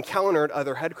finally encountered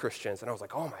other head Christians, and I was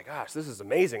like, oh my gosh, this is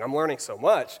amazing. I'm learning so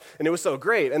much, and it was so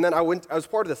great. And then I was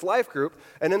part of this life group,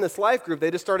 and in this life group,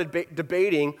 they just started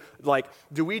debating, like,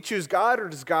 do we choose God or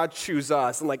does God choose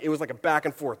us? And like, it was like a back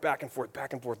and forth,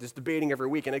 just debating every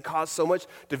week, and it caused so much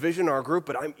division in our group,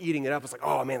 but I'm eating it up. It's like,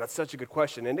 oh man, that's such a good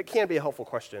question, and it can be a helpful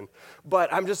question.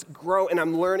 But I'm just growing, and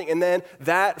I'm learning, and then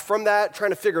from that,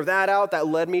 trying to figure that out, that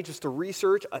led me just to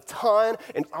research a ton,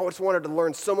 and I just wanted to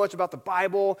learn so much about the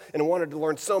Bible, and I wanted to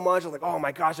learn so much. I was like, oh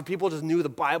my gosh, if people just knew the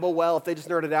Bible well, if they just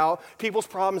nerded out, people's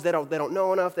problems, they don't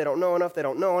know enough,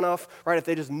 right? If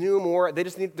they just knew more,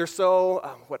 they're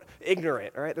so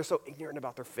ignorant, all right? They're so ignorant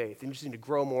about their faith. They just need to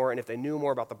grow more, and if they knew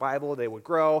more about the Bible, they would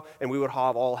grow, and we would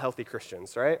have all healthy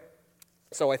Christians, right?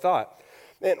 So I thought,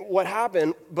 and what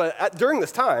happened, but during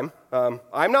this time,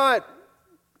 I'm not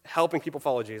helping people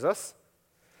follow Jesus.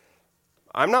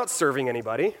 I'm not serving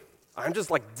anybody. I'm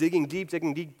just like digging deep.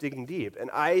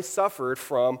 And I suffered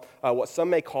from what some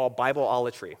may call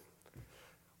Bibleolatry.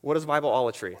 What is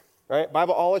Bibleolatry? Right?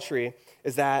 Bibleolatry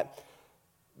is that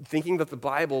thinking that the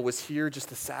Bible was here just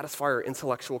to satisfy our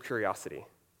intellectual curiosity.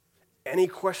 Any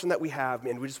question that we have,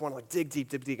 man, we just want to like dig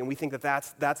deep, and we think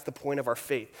that that's the point of our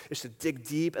faith, is to dig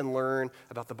deep and learn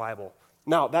about the Bible.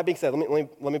 Now, that being said,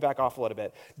 let me back off a little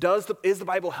bit. Is the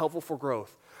Bible helpful for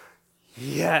growth?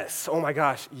 Yes. Oh my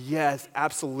gosh. Yes,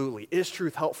 absolutely. Is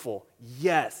truth helpful?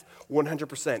 Yes,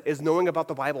 100%. Is knowing about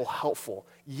the Bible helpful?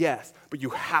 Yes, but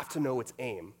you have to know its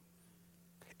aim.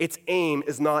 Its aim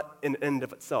is not an end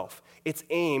of itself. Its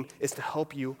aim is to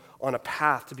help you on a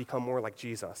path to become more like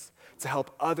Jesus, to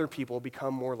help other people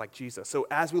become more like Jesus. So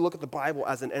as we look at the Bible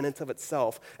as an end of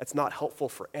itself, it's not helpful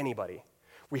for anybody.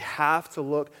 We have to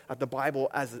look at the Bible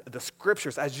as the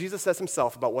scriptures, as Jesus says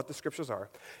himself about what the scriptures are.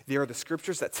 They are the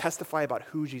scriptures that testify about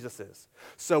who Jesus is.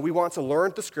 So we want to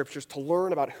learn the scriptures to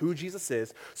learn about who Jesus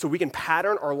is so we can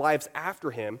pattern our lives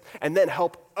after him and then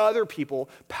help other people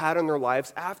pattern their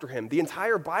lives after him. The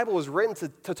entire Bible is written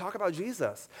to talk about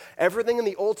Jesus. Everything in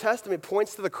the Old Testament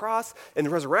points to the cross and the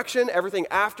resurrection. Everything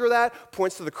after that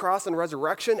points to the cross and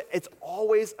resurrection. It's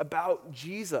always about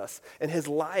Jesus and his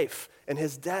life and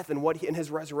his death and his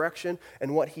resurrection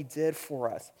and what he did for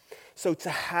us. So to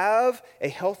have a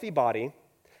healthy body,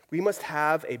 we must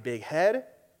have a big head,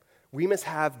 we must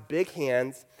have big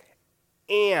hands,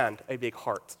 and a big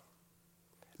heart.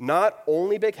 Not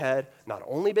only big head, not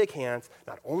only big hands,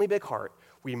 not only big heart.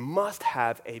 We must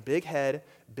have a big head,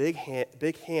 big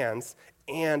hands,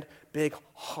 and big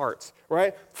hearts,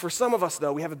 right? For some of us,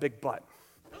 though, we have a big butt.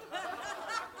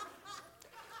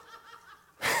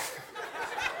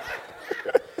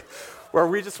 Where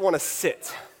we just want to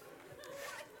sit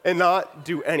and not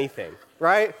do anything,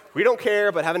 right? We don't care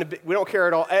about we don't care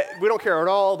at all. We don't care at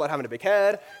all about having a big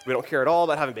head. We don't care at all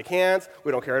about having big hands.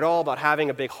 We don't care at all about having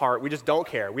a big heart. We just don't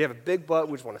care. We have a big butt.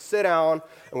 We just want to sit down,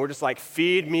 and we're just like,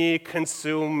 feed me,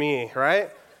 consume me,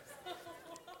 right?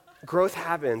 Growth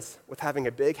happens with having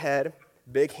a big head,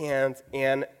 big hands,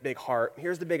 and big heart.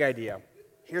 Here's the big idea.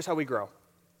 Here's how we grow.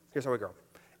 Here's how we grow.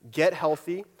 Get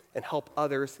healthy and help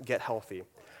others get healthy.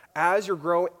 As we're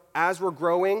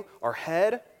growing our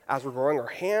head, as we're growing our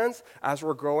hands, as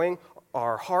we're growing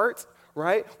our heart,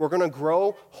 right? We're going to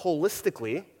grow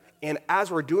holistically, and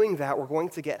as we're doing that, we're going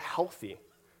to get healthy,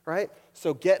 right?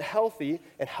 So get healthy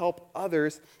and help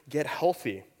others get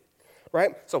healthy,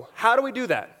 right? So how do we do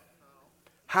that?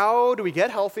 How do we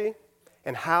get healthy,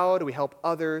 and how do we help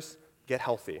others get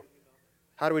healthy?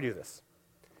 How do we do this?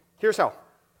 Here's how.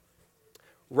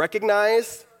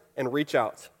 Recognize and reach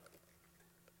out.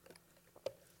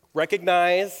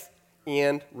 Recognize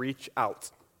and reach out.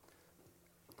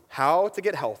 How to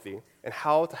get healthy and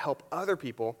how to help other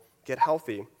people get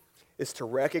healthy is to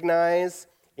recognize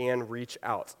and reach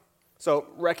out. So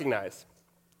recognize.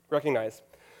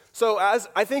 So as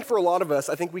I think for a lot of us,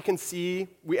 I think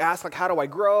we ask like, how do I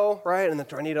grow, right? And then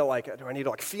do I need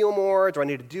to feel more? Do I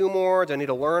need to do more? Do I need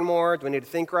to learn more? Do I need to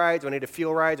think right? Do I need to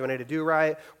feel right? Do I need to do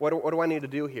right? What do I need to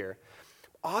do here?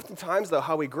 Oftentimes though,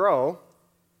 how we grow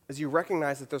is you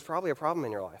recognize that there's probably a problem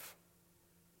in your life.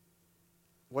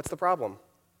 What's the problem?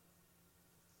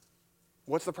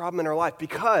 What's the problem in our life?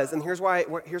 Because, and here's why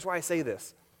I say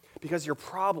this, because your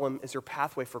problem is your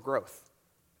pathway for growth.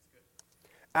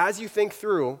 As you think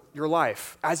through your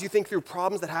life, as you think through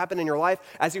problems that happen in your life,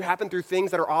 as you happen through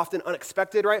things that are often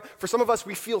unexpected, right? For some of us,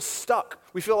 we feel stuck.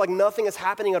 We feel like nothing is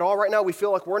happening at all right now. We feel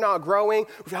like we're not growing.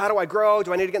 How do I grow?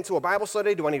 Do I need to get into a Bible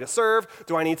study? Do I need to serve?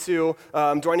 Do I need to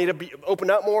open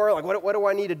up more? Like, what do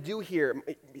I need to do here?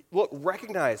 Look,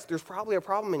 recognize there's probably a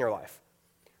problem in your life.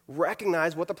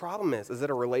 Recognize what the problem is. Is it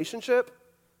a relationship?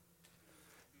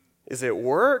 Is it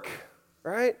work,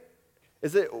 right?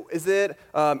 Is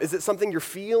it something you're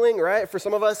feeling, right? For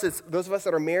some of us, it's those of us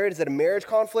that are married, is it a marriage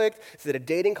conflict? Is it a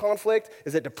dating conflict?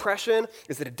 Is it depression?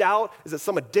 Is it a doubt? Is it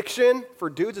some addiction? For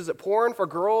dudes, is it porn? For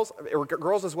girls, or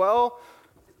girls as well?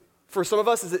 For some of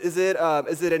us, is it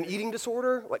an eating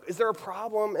disorder? Like, is there a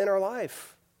problem in our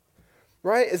life?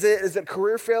 Right? Is it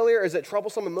career failure? Is it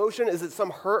troublesome emotion? Is it some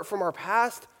hurt from our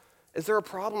past? Is there a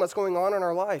problem that's going on in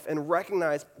our life? And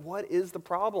recognize, what is the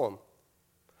problem?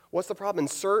 What's the problem? And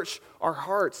search our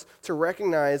hearts to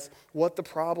recognize what the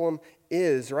problem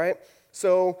is, right?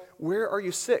 So where are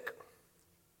you sick?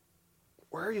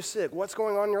 Where are you sick? What's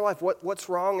going on in your life? What's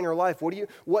wrong in your life?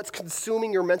 What's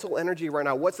consuming your mental energy right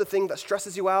now? What's the thing that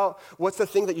stresses you out? What's the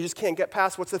thing that you just can't get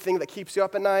past? What's the thing that keeps you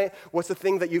up at night? What's the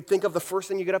thing that you think of the first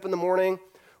thing you get up in the morning?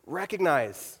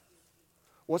 Recognize.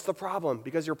 What's the problem?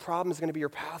 Because your problem is going to be your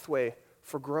pathway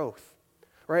for growth.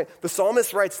 Right? The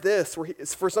psalmist writes this, where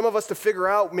for some of us to figure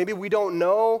out, maybe we don't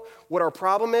know what our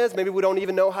problem is, maybe we don't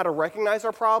even know how to recognize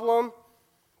our problem.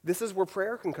 This is where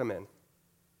prayer can come in.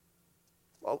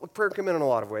 Well, prayer can come in a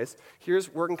lot of ways.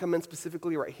 Here's where it can come in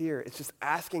specifically right here. It's just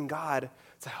asking God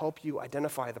to help you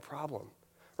identify the problem.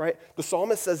 Right? The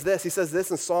psalmist says this. He says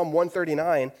this in Psalm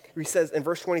 139. He says in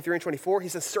verse 23 and 24, he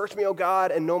says, "Search me, O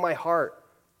God, and know my heart.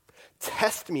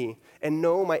 Test me and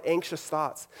know my anxious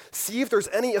thoughts. See if there's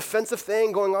any offensive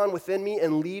thing going on within me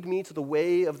and lead me to the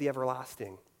way of the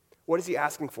everlasting. What is he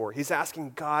asking for? He's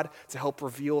asking God to help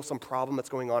reveal some problem that's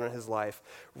going on in his life.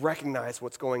 Recognize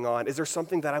what's going on. Is there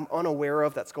something that I'm unaware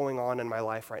of that's going on in my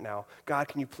life right now? God,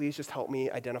 can you please just help me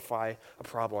identify a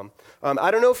problem?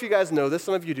 I don't know if you guys know this.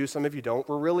 Some of you do, some of you don't.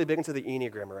 We're really big into the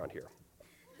Enneagram around here.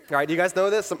 All right, do you guys know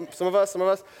this? Some of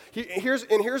us.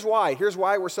 Here's why. Here's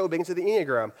why we're so big into the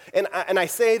Enneagram. And I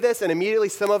say this, and immediately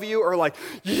some of you are like,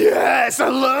 yes, I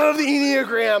love the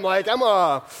Enneagram. Like, I'm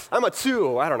a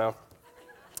 2. I don't know.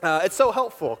 It's so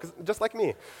helpful, just like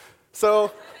me.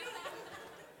 So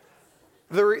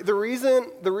the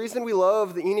reason we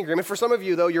love the Enneagram, and for some of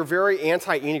you, though, you're very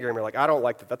anti-Enneagram. You're like, I don't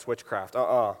like that. That's witchcraft.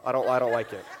 I don't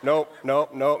like it. Nope.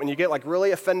 And you get like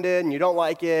really offended, and you don't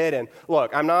like it. And look,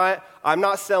 I'm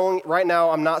not selling, right now,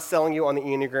 I'm not selling you on the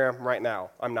Enneagram right now.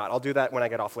 I'm not. I'll do that when I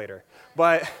get off later.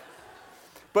 But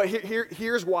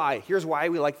here's why. Here's why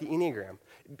we like the Enneagram,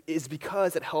 is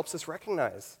because it helps us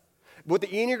recognize. What the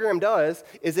Enneagram does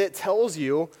is it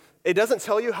doesn't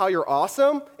tell you how you're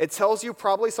awesome. It tells you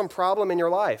probably some problem in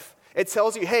your life. It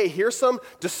tells you, hey, here's some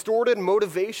distorted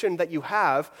motivation that you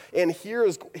have, and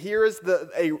here's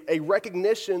a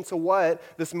recognition to what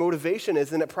this motivation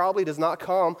is, and it probably does not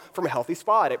come from a healthy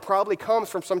spot. It probably comes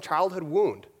from some childhood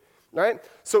wound. Right?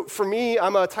 So for me,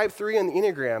 I'm a type 3 in the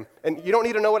Enneagram. And you don't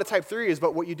need to know what a type 3 is,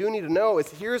 but what you do need to know is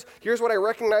here's what I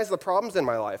recognize the problems in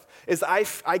my life, is I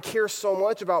care so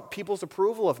much about people's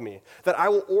approval of me that I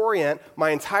will orient my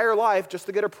entire life just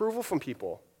to get approval from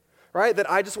people. Right? That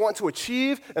I just want to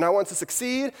achieve and I want to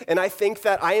succeed, and I think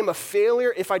that I am a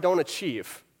failure if I don't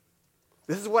achieve.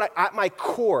 This is what at my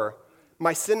core,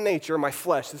 my sin nature, my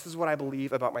flesh, this is what I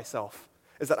believe about myself.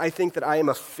 Is that I think that I am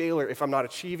a failure if I'm not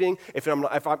achieving, if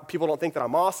people don't think that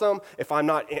I'm awesome, if I'm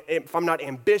not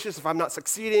ambitious, if I'm not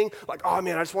succeeding. Like, oh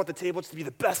man, I just want the table to be the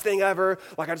best thing ever.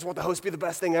 Like, I just want the host to be the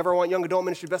best thing ever. I want young adult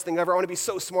ministry the best thing ever. I want to be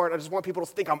so smart. I just want people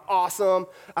to think I'm awesome.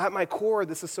 At my core,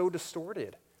 this is so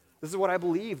distorted. This is what I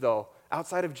believe, though,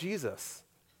 outside of Jesus.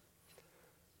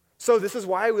 So this is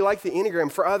why we like the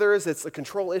Enneagram. For others, it's the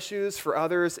control issues. For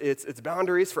others, it's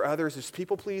boundaries. For others, it's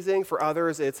people-pleasing. For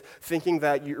others, it's thinking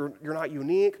that you're not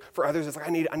unique. For others, it's like,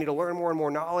 I need to learn more and more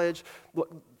knowledge.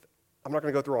 Look, I'm not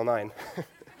going to go through all 9.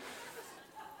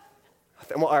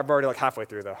 Well, I'm already like halfway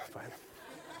through, though. But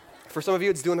for some of you,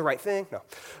 it's doing the right thing. No.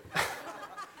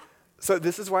 So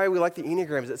this is why we like the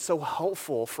Enneagrams. It's so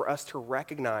helpful for us to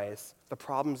recognize the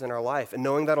problems in our life, and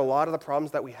knowing that a lot of the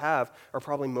problems that we have are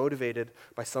probably motivated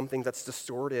by something that's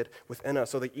distorted within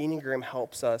us. So the Enneagram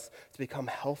helps us to become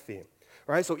healthy.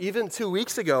 All right, so even 2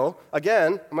 weeks ago,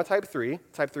 again, I'm a type 3.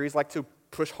 Type 3s like to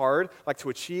push hard, like to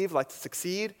achieve, like to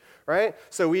succeed, right?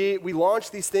 So we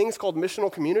launched these things called missional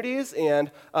communities,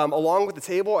 and along with the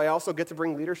table, I also get to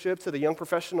bring leadership to the young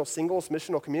professional singles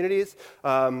missional communities.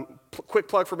 Quick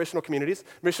plug for missional communities.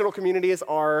 Missional communities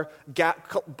are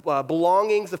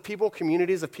belongings of people,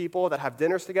 communities of people that have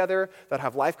dinners together, that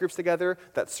have life groups together,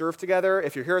 that serve together.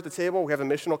 If you're here at the table, we have a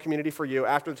missional community for you.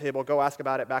 After the table, go ask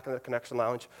about it back in the Connection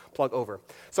Lounge, plug over.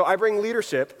 So I bring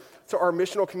leadership to our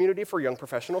missional community for young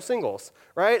professional singles,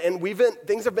 right? And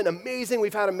things have been amazing.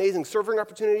 We've had amazing serving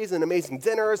opportunities and amazing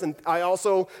dinners, and I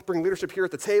also bring leadership here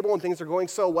at the table, and things are going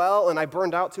so well, and I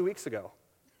burned out 2 weeks ago.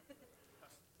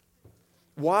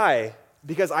 Why?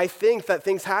 Because I think that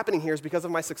things happening here is because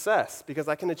of my success, because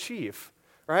I can achieve,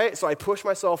 right? So I push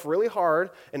myself really hard,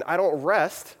 and I don't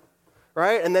rest,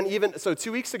 right? And then so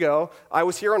 2 weeks ago, I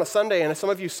was here on a Sunday, and some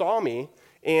of you saw me,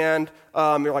 and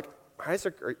you're like,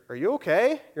 Isaac, are you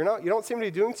okay? You don't seem to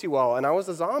be doing too well. And I was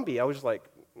a zombie. I was just like,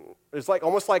 it's like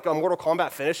almost like a Mortal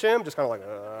Kombat finish him, just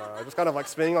kind of like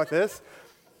spinning like this.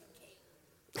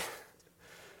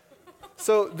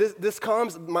 So this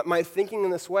comes, my thinking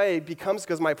in this way becomes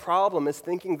because my problem is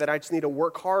thinking that I just need to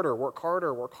work harder,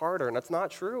 and that's not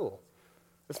true.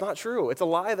 It's not true. It's a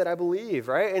lie that I believe,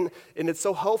 right? And it's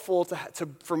so helpful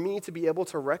for me to be able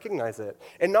to recognize it.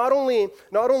 And not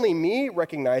only me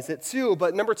recognize it too,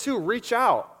 but number 2, reach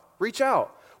out. Reach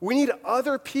out. We need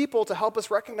other people to help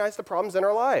us recognize the problems in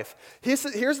our life. Here's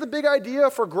the big idea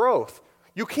for growth.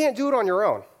 You can't do it on your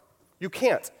own. You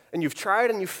can't. And you've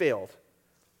tried and you failed.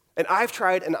 And I've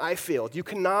tried and I failed. You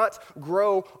cannot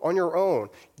grow on your own.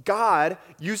 God,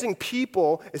 using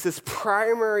people, is his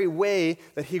primary way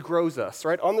that he grows us,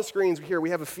 right? On the screens here, we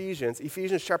have Ephesians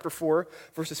chapter 4,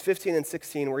 verses 15 and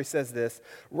 16, where he says this,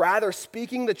 "Rather,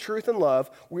 speaking the truth in love,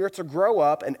 we are to grow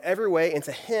up in every way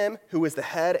into him who is the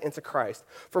head, into Christ,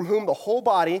 from whom the whole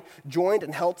body, joined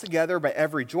and held together by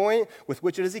every joint with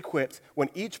which it is equipped, when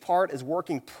each part is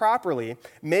working properly,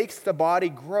 makes the body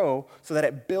grow so that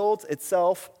it builds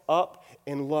itself up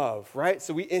in love, right?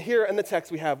 So here in the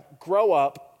text, we have grow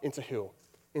up into who?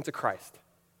 Into Christ.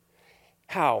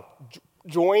 How?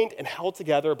 Joined and held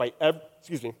together by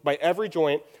every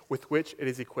joint with which it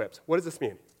is equipped. What does this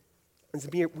mean?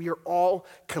 We are all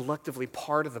collectively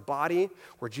part of the body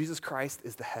where Jesus Christ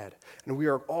is the head. And we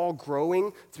are all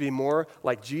growing to be more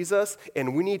like Jesus.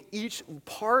 And we need each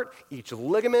part, each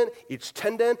ligament, each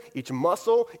tendon, each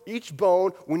muscle, each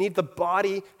bone. We need the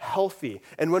body healthy.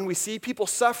 And when we see people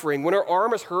suffering, when our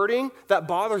arm is hurting, that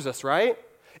bothers us, right?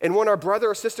 And when our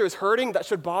brother or sister is hurting, that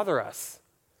should bother us.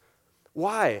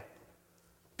 Why?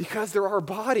 Because they're our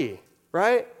body.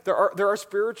 Right? They're our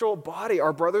spiritual body,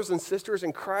 our brothers and sisters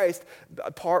in Christ, a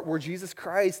part where Jesus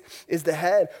Christ is the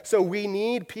head. So we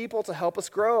need people to help us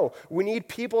grow. We need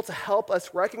people to help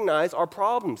us recognize our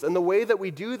problems. And the way that we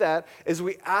do that is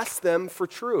we ask them for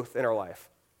truth in our life.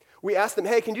 We ask them,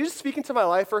 hey, can you just speak into my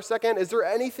life for a second? Is there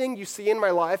anything you see in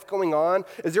my life going on?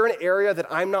 Is there an area that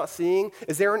I'm not seeing?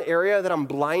 Is there an area that I'm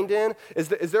blind in? Is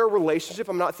there a relationship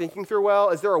I'm not thinking through well?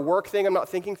 Is there a work thing I'm not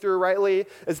thinking through rightly?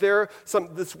 Is there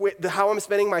how I'm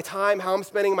spending my time, how I'm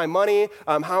spending my money,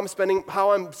 how I'm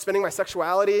spending my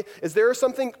sexuality? Is there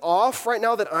something off right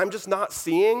now that I'm just not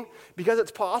seeing? Because it's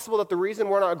possible that the reason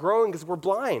we're not growing is we're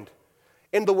blind.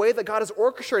 And the way that God has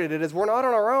orchestrated it is we're not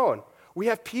on our own. We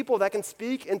have people that can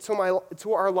speak into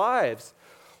our lives.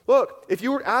 Look, if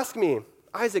you were to ask me,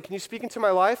 Isaac, can you speak into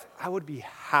my life? I would be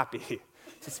happy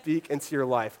to speak into your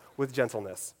life with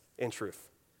gentleness and truth.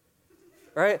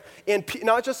 Right? And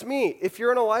not just me. If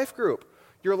you're in a life group,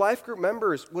 your life group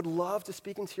members would love to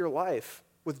speak into your life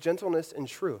with gentleness and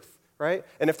truth. Right?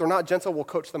 And if they're not gentle, we'll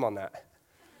coach them on that.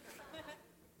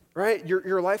 Right?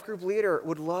 Your life group leader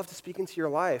would love to speak into your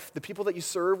life. The people that you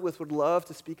serve with would love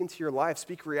to speak into your life,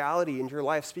 speak reality into your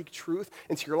life, speak truth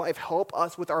into your life, help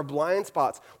us with our blind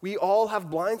spots. We all have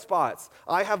blind spots.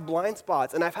 I have blind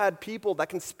spots, and I've had people that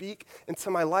can speak into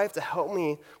my life to help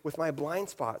me with my blind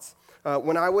spots.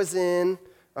 When I was in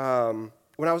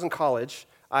college,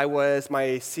 I was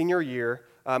my senior year.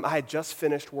 I had just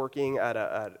finished working at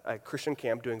a Christian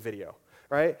camp doing video.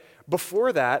 Right?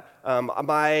 Before that,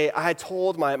 I had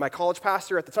told my college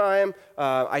pastor at the time,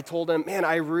 I told him, man,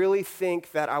 I really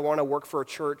think that I want to work for a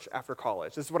church after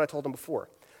college. This is what I told him before.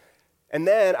 And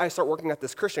then I start working at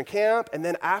this Christian camp, and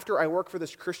then after I work for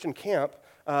this Christian camp,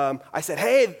 I said,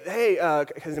 hey,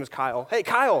 his name was Kyle. Hey,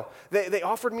 Kyle, they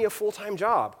offered me a full-time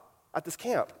job at this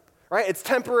camp. Right? It's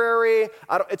temporary.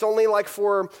 It's only like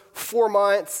for 4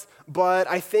 months, but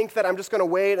I think that I'm just going to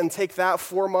wait and take that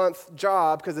 4-month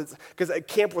job because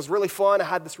camp was really fun. I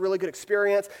had this really good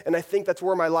experience, and I think that's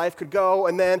where my life could go.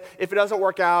 And then if it doesn't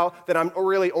work out, then I'm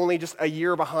really only just a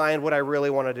year behind what I really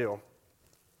want to do.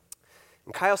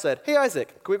 And Kyle said, hey,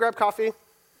 Isaac, can we grab coffee?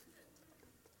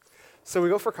 So we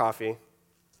go for coffee,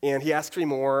 and he asks me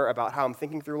more about how I'm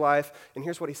thinking through life. And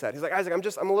here's what he said. He's like, Isaac,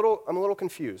 I'm a little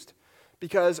confused.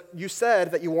 Because you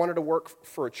said that you wanted to work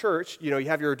for a church. You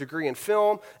have your degree in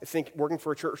film. I think working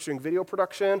for a church doing video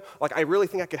production. Like, I really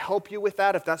think I could help you with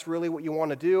that if that's really what you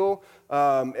want to do.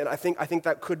 And I think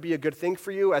that could be a good thing for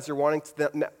you as you're wanting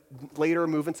to later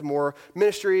move into more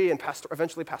ministry and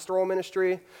eventually pastoral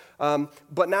ministry.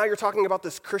 But now you're talking about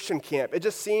this Christian camp. It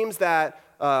just seems that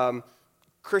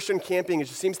Christian camping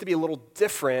just seems to be a little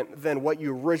different than what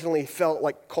you originally felt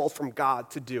like called from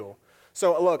God to do.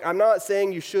 So look, I'm not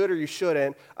saying you should or you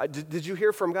shouldn't. Did you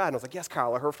hear from God? And I was like, yes,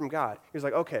 Kyle, I heard from God. He was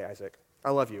like, okay, Isaac,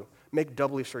 I love you. Make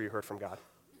doubly sure you heard from God.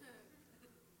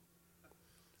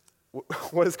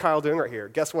 What is Kyle doing right here?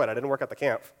 Guess what? I didn't work at the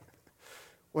camp.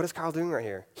 What is Kyle doing right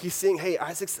here? He's saying, hey,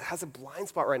 Isaac has a blind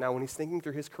spot right now when he's thinking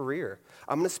through his career.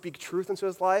 I'm going to speak truth into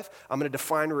his life. I'm going to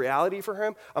define reality for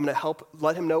him. I'm going to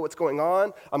let him know what's going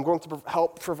on. I'm going to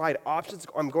help provide options.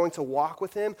 I'm going to walk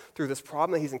with him through this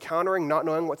problem that he's encountering, not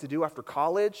knowing what to do after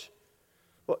college.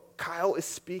 Well, Kyle is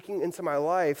speaking into my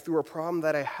life through a problem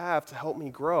that I have to help me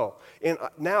grow. And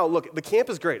now, look, the camp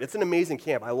is great. It's an amazing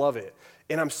camp. I love it.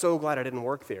 And I'm so glad I didn't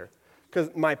work there.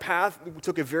 Because my path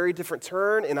took a very different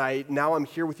turn, and now I'm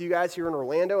here with you guys here in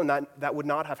Orlando, and that would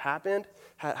not have happened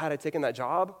had I taken that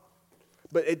job.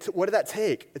 But what did that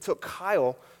take? It took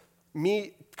Kyle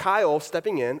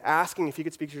stepping in, asking if he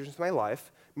could speak truth into my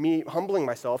life, me humbling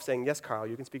myself, saying, yes, Kyle,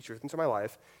 you can speak truth into my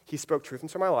life. He spoke truth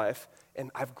into my life,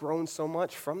 and I've grown so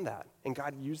much from that, and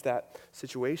God used that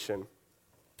situation.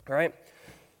 All right?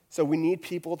 So we need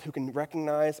people who can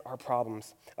recognize our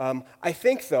problems. I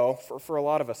think, though, for a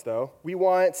lot of us, though, we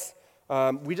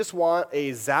just want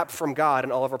a zap from God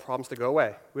and all of our problems to go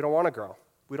away. We don't want to grow.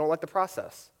 We don't like the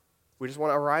process. We just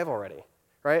want to arrive already,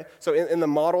 right? So in the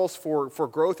models for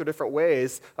growth are different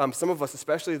ways. Some of us,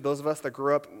 especially those of us that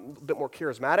grew up a bit more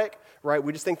charismatic, right?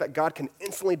 We just think that God can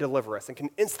instantly deliver us and can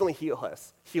instantly heal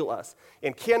us.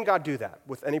 And can God do that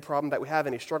with any problem that we have,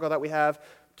 any struggle that we have?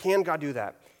 Can God do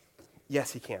that?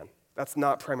 Yes, he can. That's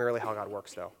not primarily how God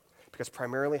works, though, because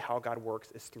primarily how God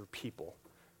works is through people.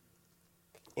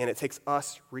 And it takes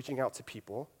us reaching out to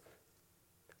people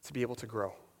to be able to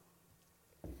grow.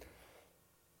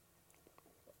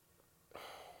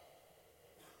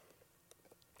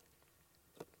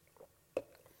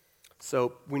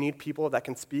 So we need people that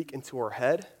can speak into our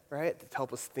head, right, to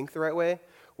help us think the right way.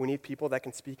 We need people that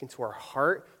can speak into our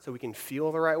heart so we can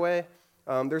feel the right way.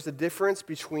 There's a difference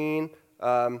between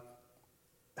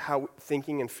how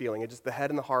thinking and feeling. It's just the head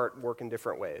and the heart work in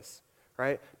different ways,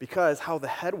 right? Because how the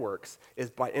head works is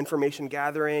by information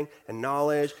gathering and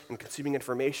knowledge and consuming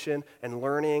information and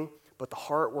learning, but the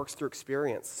heart works through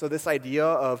experience. So this idea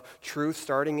of truth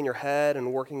starting in your head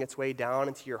and working its way down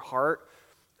into your heart,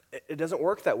 it doesn't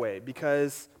work that way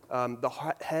because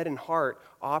the head and heart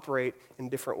operate in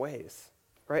different ways,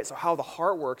 right? So how the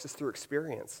heart works is through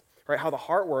experience, right? How the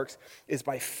heart works is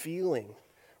by feeling,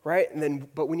 right?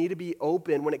 But we need to be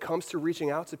open when it comes to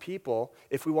reaching out to people.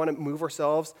 If we want to move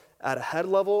ourselves at a head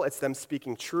level, it's them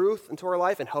speaking truth into our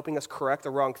life and helping us correct the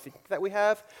wrong thinking that we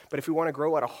have. But if we want to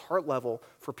grow at a heart level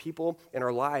for people in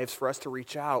our lives, for us to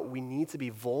reach out, we need to be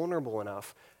vulnerable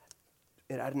enough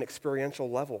at an experiential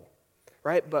level.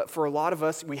 Right? But for a lot of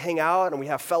us, we hang out and we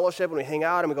have fellowship and we hang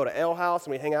out and we go to Ale House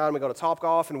and we hang out and we go to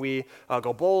Topgolf and we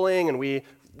go bowling and we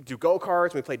do go-karts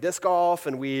and we play disc golf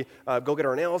and we go get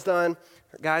our nails done.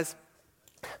 Guys,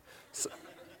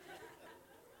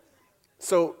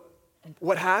 so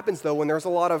what happens though when there's a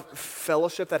lot of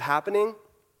fellowship that's happening,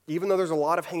 even though there's a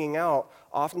lot of hanging out,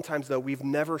 oftentimes though we've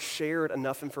never shared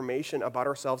enough information about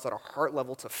ourselves at a heart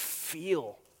level to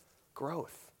feel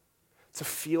growth. To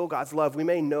feel God's love. We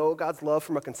may know God's love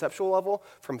from a conceptual level,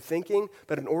 from thinking,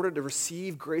 but in order to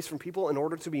receive grace from people, in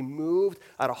order to be moved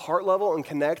at a heart level and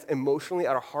connect emotionally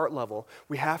at a heart level,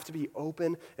 we have to be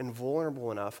open and vulnerable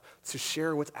enough to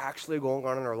share what's actually going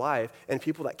on in our life and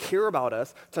people that care about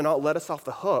us to not let us off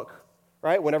the hook,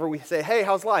 right? Whenever we say, hey,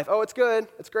 how's life? Oh, it's good.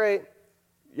 It's great.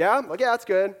 Yeah? Like, yeah, it's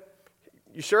good.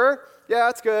 You sure? Yeah,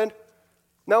 it's good.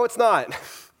 No, it's not.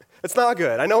 It's not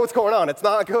good. I know what's going on. It's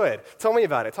not good. Tell me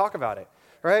about it. Talk about it,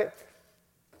 right?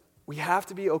 We have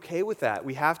to be okay with that.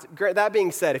 We have to. That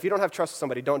being said, if you don't have trust with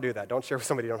somebody, don't do that. Don't share with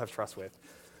somebody you don't have trust with.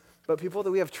 But people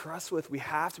that we have trust with, we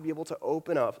have to be able to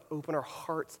open our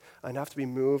hearts enough to be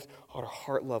moved on our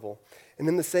heart level. And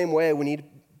in the same way, we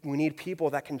need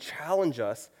people that can challenge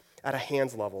us at a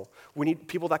hands level. We need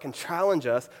people that can challenge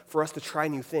us for us to try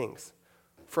new things,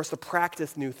 for us to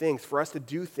practice new things, for us to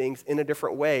do things in a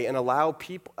different way and allow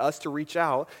us to reach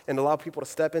out and allow people to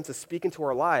step in to speak into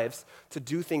our lives to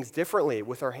do things differently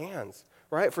with our hands,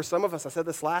 right? For some of us, I said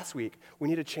this last week, we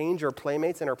need to change our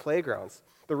playmates and our playgrounds.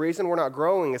 The reason we're not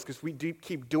growing is because we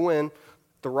keep doing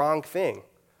the wrong thing.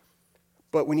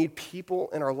 But we need people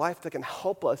in our life that can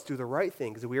help us do the right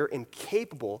thing because we are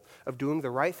incapable of doing the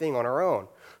right thing on our own.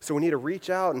 So we need to reach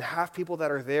out and have people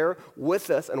that are there with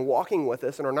us and walking with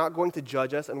us and are not going to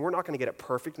judge us and we're not going to get it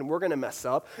perfect and we're going to mess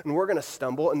up and we're going to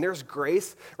stumble and there's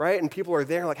grace, right? And people are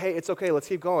there like, hey, it's okay, let's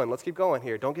keep going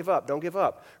here. Don't give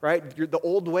up, right? The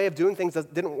old way of doing things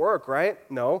didn't work, right?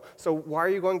 No. So why are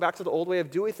you going back to the old way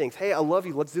of doing things? Hey, I love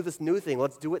you, let's do this new thing,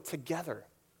 let's do it together.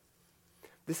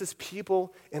 This is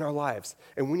people in our lives.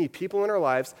 And we need people in our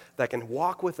lives that can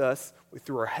walk with us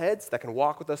through our heads, that can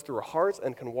walk with us through our hearts,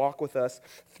 and can walk with us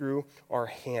through our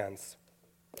hands.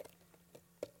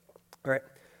 All right.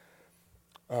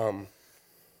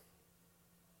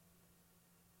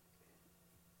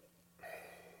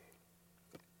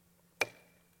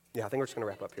 Yeah, I think we're just going to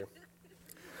wrap up here.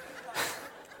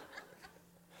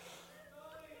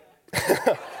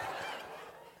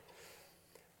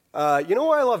 You know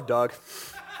why I love Doug?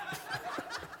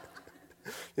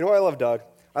 You know why I love Doug?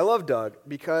 I love Doug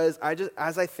because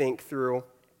as I think through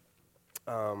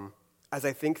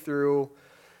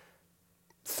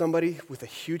somebody with a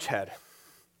huge head,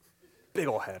 big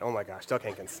old head, oh my gosh, Doug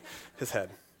Hankins, his head,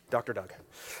 Dr. Doug.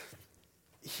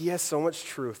 He has so much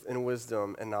truth and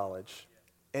wisdom and knowledge,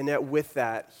 and yet with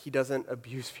that, he doesn't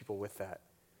abuse people with that.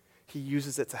 He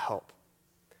uses it to help.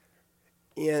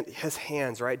 And his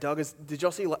hands, right? Did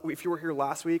y'all see, if you were here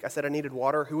last week, I said I needed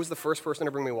water. Who was the first person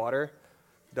to bring me water?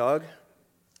 Doug.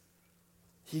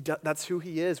 That's who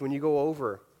he is when you go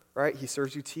over, right? He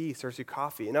serves you tea, serves you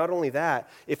coffee. And not only that,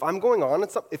 if I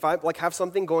have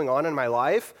something going on in my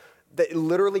life, that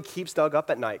literally keeps Doug up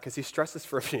at night because he stresses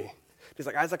for me. He's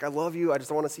like, Isaac, I love you. I just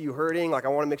don't want to see you hurting. Like, I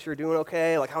want to make sure you're doing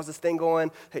okay. Like, how's this thing going?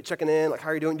 Hey, checking in. Like, how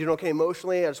are you doing? Doing okay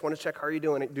emotionally? I just want to check, how are you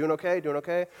doing? Doing okay? Doing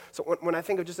okay? So when I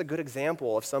think of just a good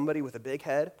example of somebody with a big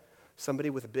head, somebody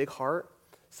with a big heart,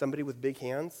 somebody with big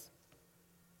hands,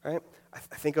 right? I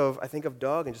think of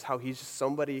Doug and just how he's just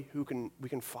somebody who we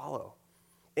can follow.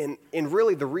 And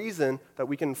really the reason that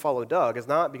we can follow Doug is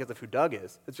not because of who Doug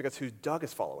is. It's because who Doug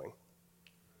is following.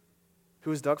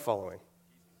 Who is Doug following?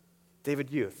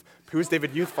 David Youth. Who is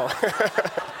David Youth following?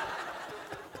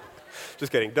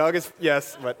 Just kidding. Doug is,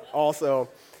 yes, but also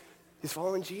he's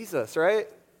following Jesus, right?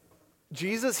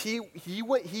 Jesus,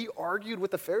 he argued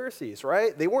with the Pharisees,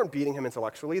 right? They weren't beating him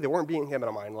intellectually. They weren't beating him at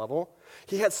a mind level.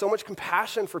 He had so much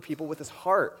compassion for people with his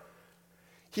heart.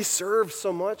 He served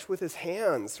so much with his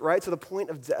hands, right, to the point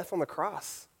of death on the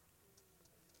cross.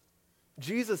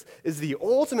 Jesus is the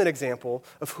ultimate example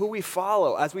of who we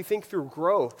follow as we think through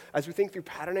growth, as we think through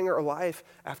patterning our life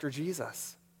after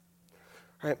Jesus.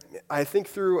 Right? I think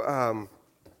through,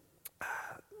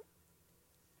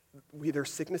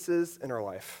 there's sicknesses in our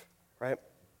life, right?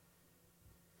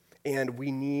 And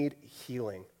we need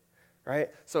healing, right?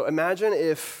 So imagine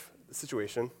if the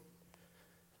situation,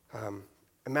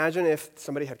 imagine if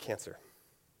somebody had cancer,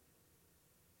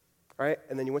 right?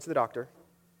 And then you went to the doctor,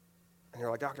 and you're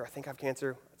like, doctor, I think I have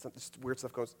cancer. Just weird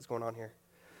stuff is going on here.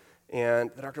 And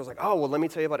the doctor was like, oh, well, let me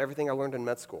tell you about everything I learned in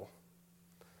med school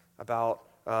about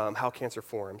how cancer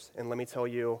forms. And let me tell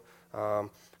you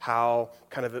how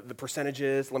kind of the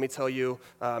percentages. Let me tell you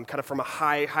kind of from a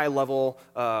high level,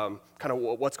 kind of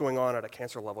what's going on at a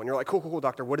cancer level. And you're like, cool,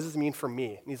 doctor, what does this mean for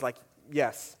me? And he's like,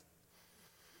 yes.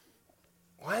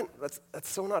 What? That's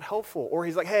so not helpful. Or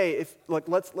he's like, hey,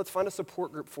 let's find a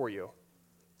support group for you.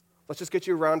 Let's just get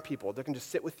you around people that can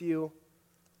just sit with you.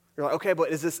 You're like, okay, but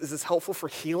is this helpful for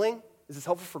healing? Is this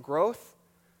helpful for growth?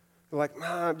 You're like,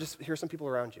 nah, just here's some people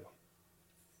around you.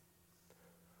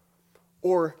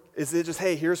 Or is it just,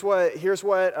 hey, here's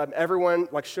what everyone,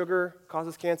 like sugar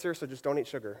causes cancer, so just don't eat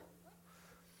sugar.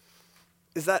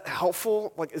 Is that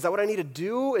helpful? Like, is that what I need to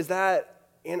do?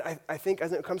 And I think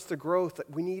as it comes to growth, that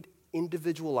we need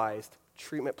individualized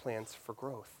treatment plans for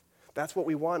growth. That's what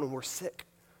we want when we're sick.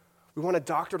 We want a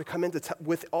doctor to come in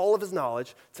with all of his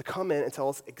knowledge to come in and tell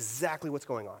us exactly what's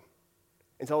going on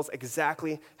and tell us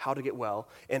exactly how to get well.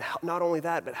 And not only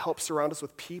that, but help surround us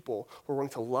with people who are willing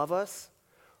to love us,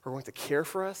 who are willing to care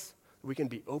for us, that we can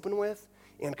be open with,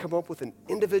 and come up with an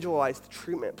individualized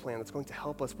treatment plan that's going to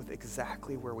help us with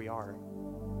exactly where we are.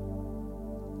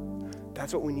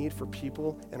 That's what we need for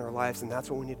people in our lives, and that's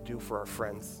what we need to do for our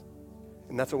friends.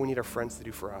 And that's what we need our friends to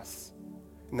do for us.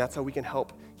 And that's how we can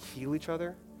help heal each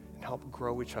other and help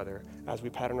grow each other as we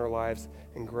pattern our lives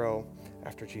and grow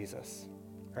after Jesus,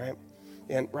 right?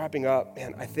 And wrapping up,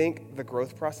 man, I think the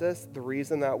growth process, the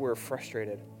reason that we're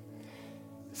frustrated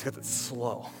is because it's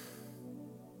slow.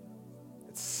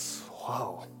 It's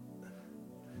slow.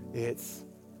 It's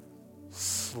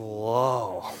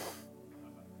slow.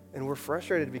 And we're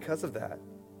frustrated because of that,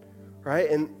 right?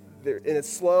 And it's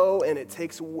slow, and it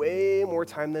takes way more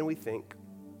time than we think.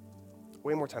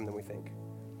 Way more time than we think.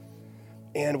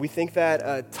 And we think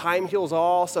that time heals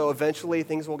all, so eventually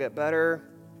things will get better.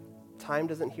 Time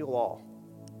doesn't heal all.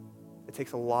 It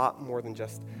takes a lot more than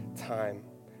just time,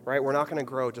 right? We're not going to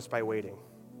grow just by waiting.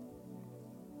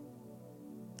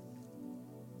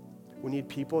 We need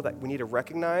people that we need to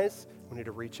recognize, we need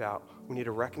to reach out. We need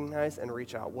to recognize and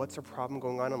reach out. What's a problem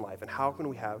going on in life? And how can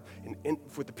we have,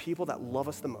 for the people that love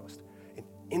us the most, an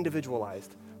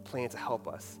individualized plan to help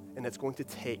us? And it's going to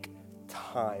take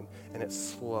time, and it's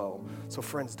slow. So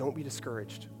friends, don't be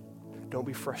discouraged. Don't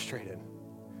be frustrated.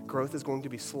 Growth is going to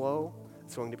be slow.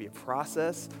 It's going to be a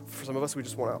process. For some of us, we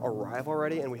just want to arrive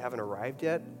already, and we haven't arrived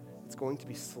yet. It's going to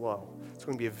be slow. It's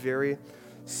going to be a very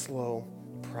slow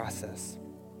process.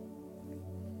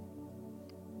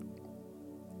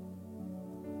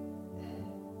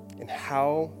 And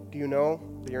how do you know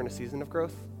that you're in a season of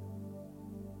growth?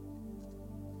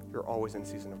 You're always in a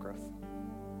season of growth.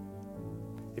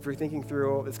 If you're thinking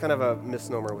through, it's kind of a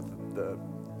misnomer with the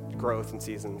growth and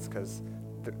seasons, because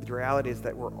the reality is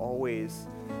that we're always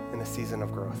in a season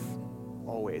of growth.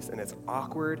 Always. And it's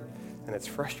awkward, and it's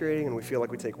frustrating, and we feel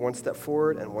like we take one step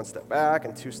forward and one step back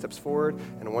and two steps forward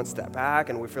and one step back,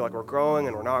 and we feel like we're growing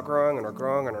and we're not growing and we're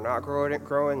growing and we're not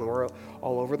growing and we're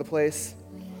all over the place.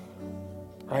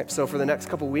 All right, so for the next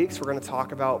couple weeks, we're going to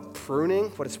talk about pruning.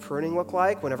 What does pruning look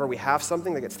like whenever we have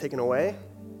something that gets taken away?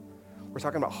 We're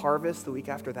talking about harvest the week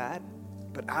after that.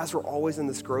 But as we're always in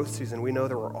this growth season, we know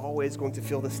that we're always going to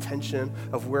feel this tension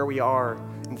of where we are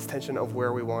and this tension of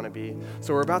where we want to be.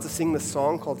 So we're about to sing this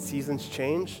song called Seasons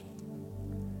Change.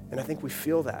 And I think we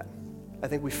feel that. I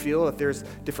think we feel that there's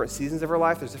different seasons of our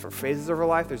life, there's different phases of our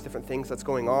life, there's different things that's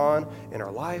going on in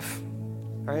our life,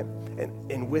 right?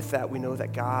 And with that, we know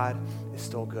that God is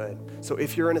still good. So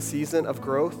if you're in a season of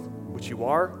growth, which you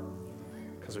are,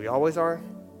 because we always are,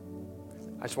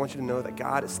 I just want you to know that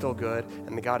God is still good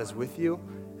and that God is with you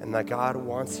and that God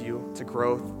wants you to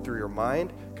grow through your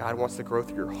mind, God wants to grow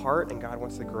through your heart, and God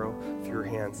wants to grow through your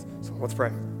hands. So let's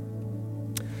pray.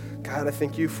 God, I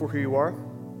thank you for who you are.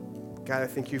 God, I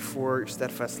thank you for your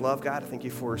steadfast love. God, I thank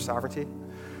you for your sovereignty.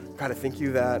 God, I thank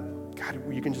you that, God,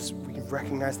 we can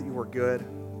recognize that you are good.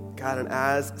 God, and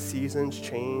as seasons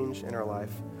change in our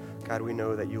life, God, we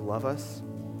know that you love us,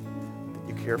 that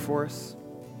you care for us,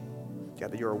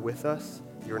 God, that you are with us,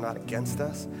 you are not against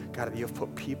us. God, that you have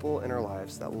put people in our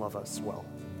lives that love us well.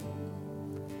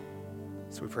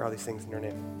 So we pray all these things in your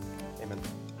name. Amen.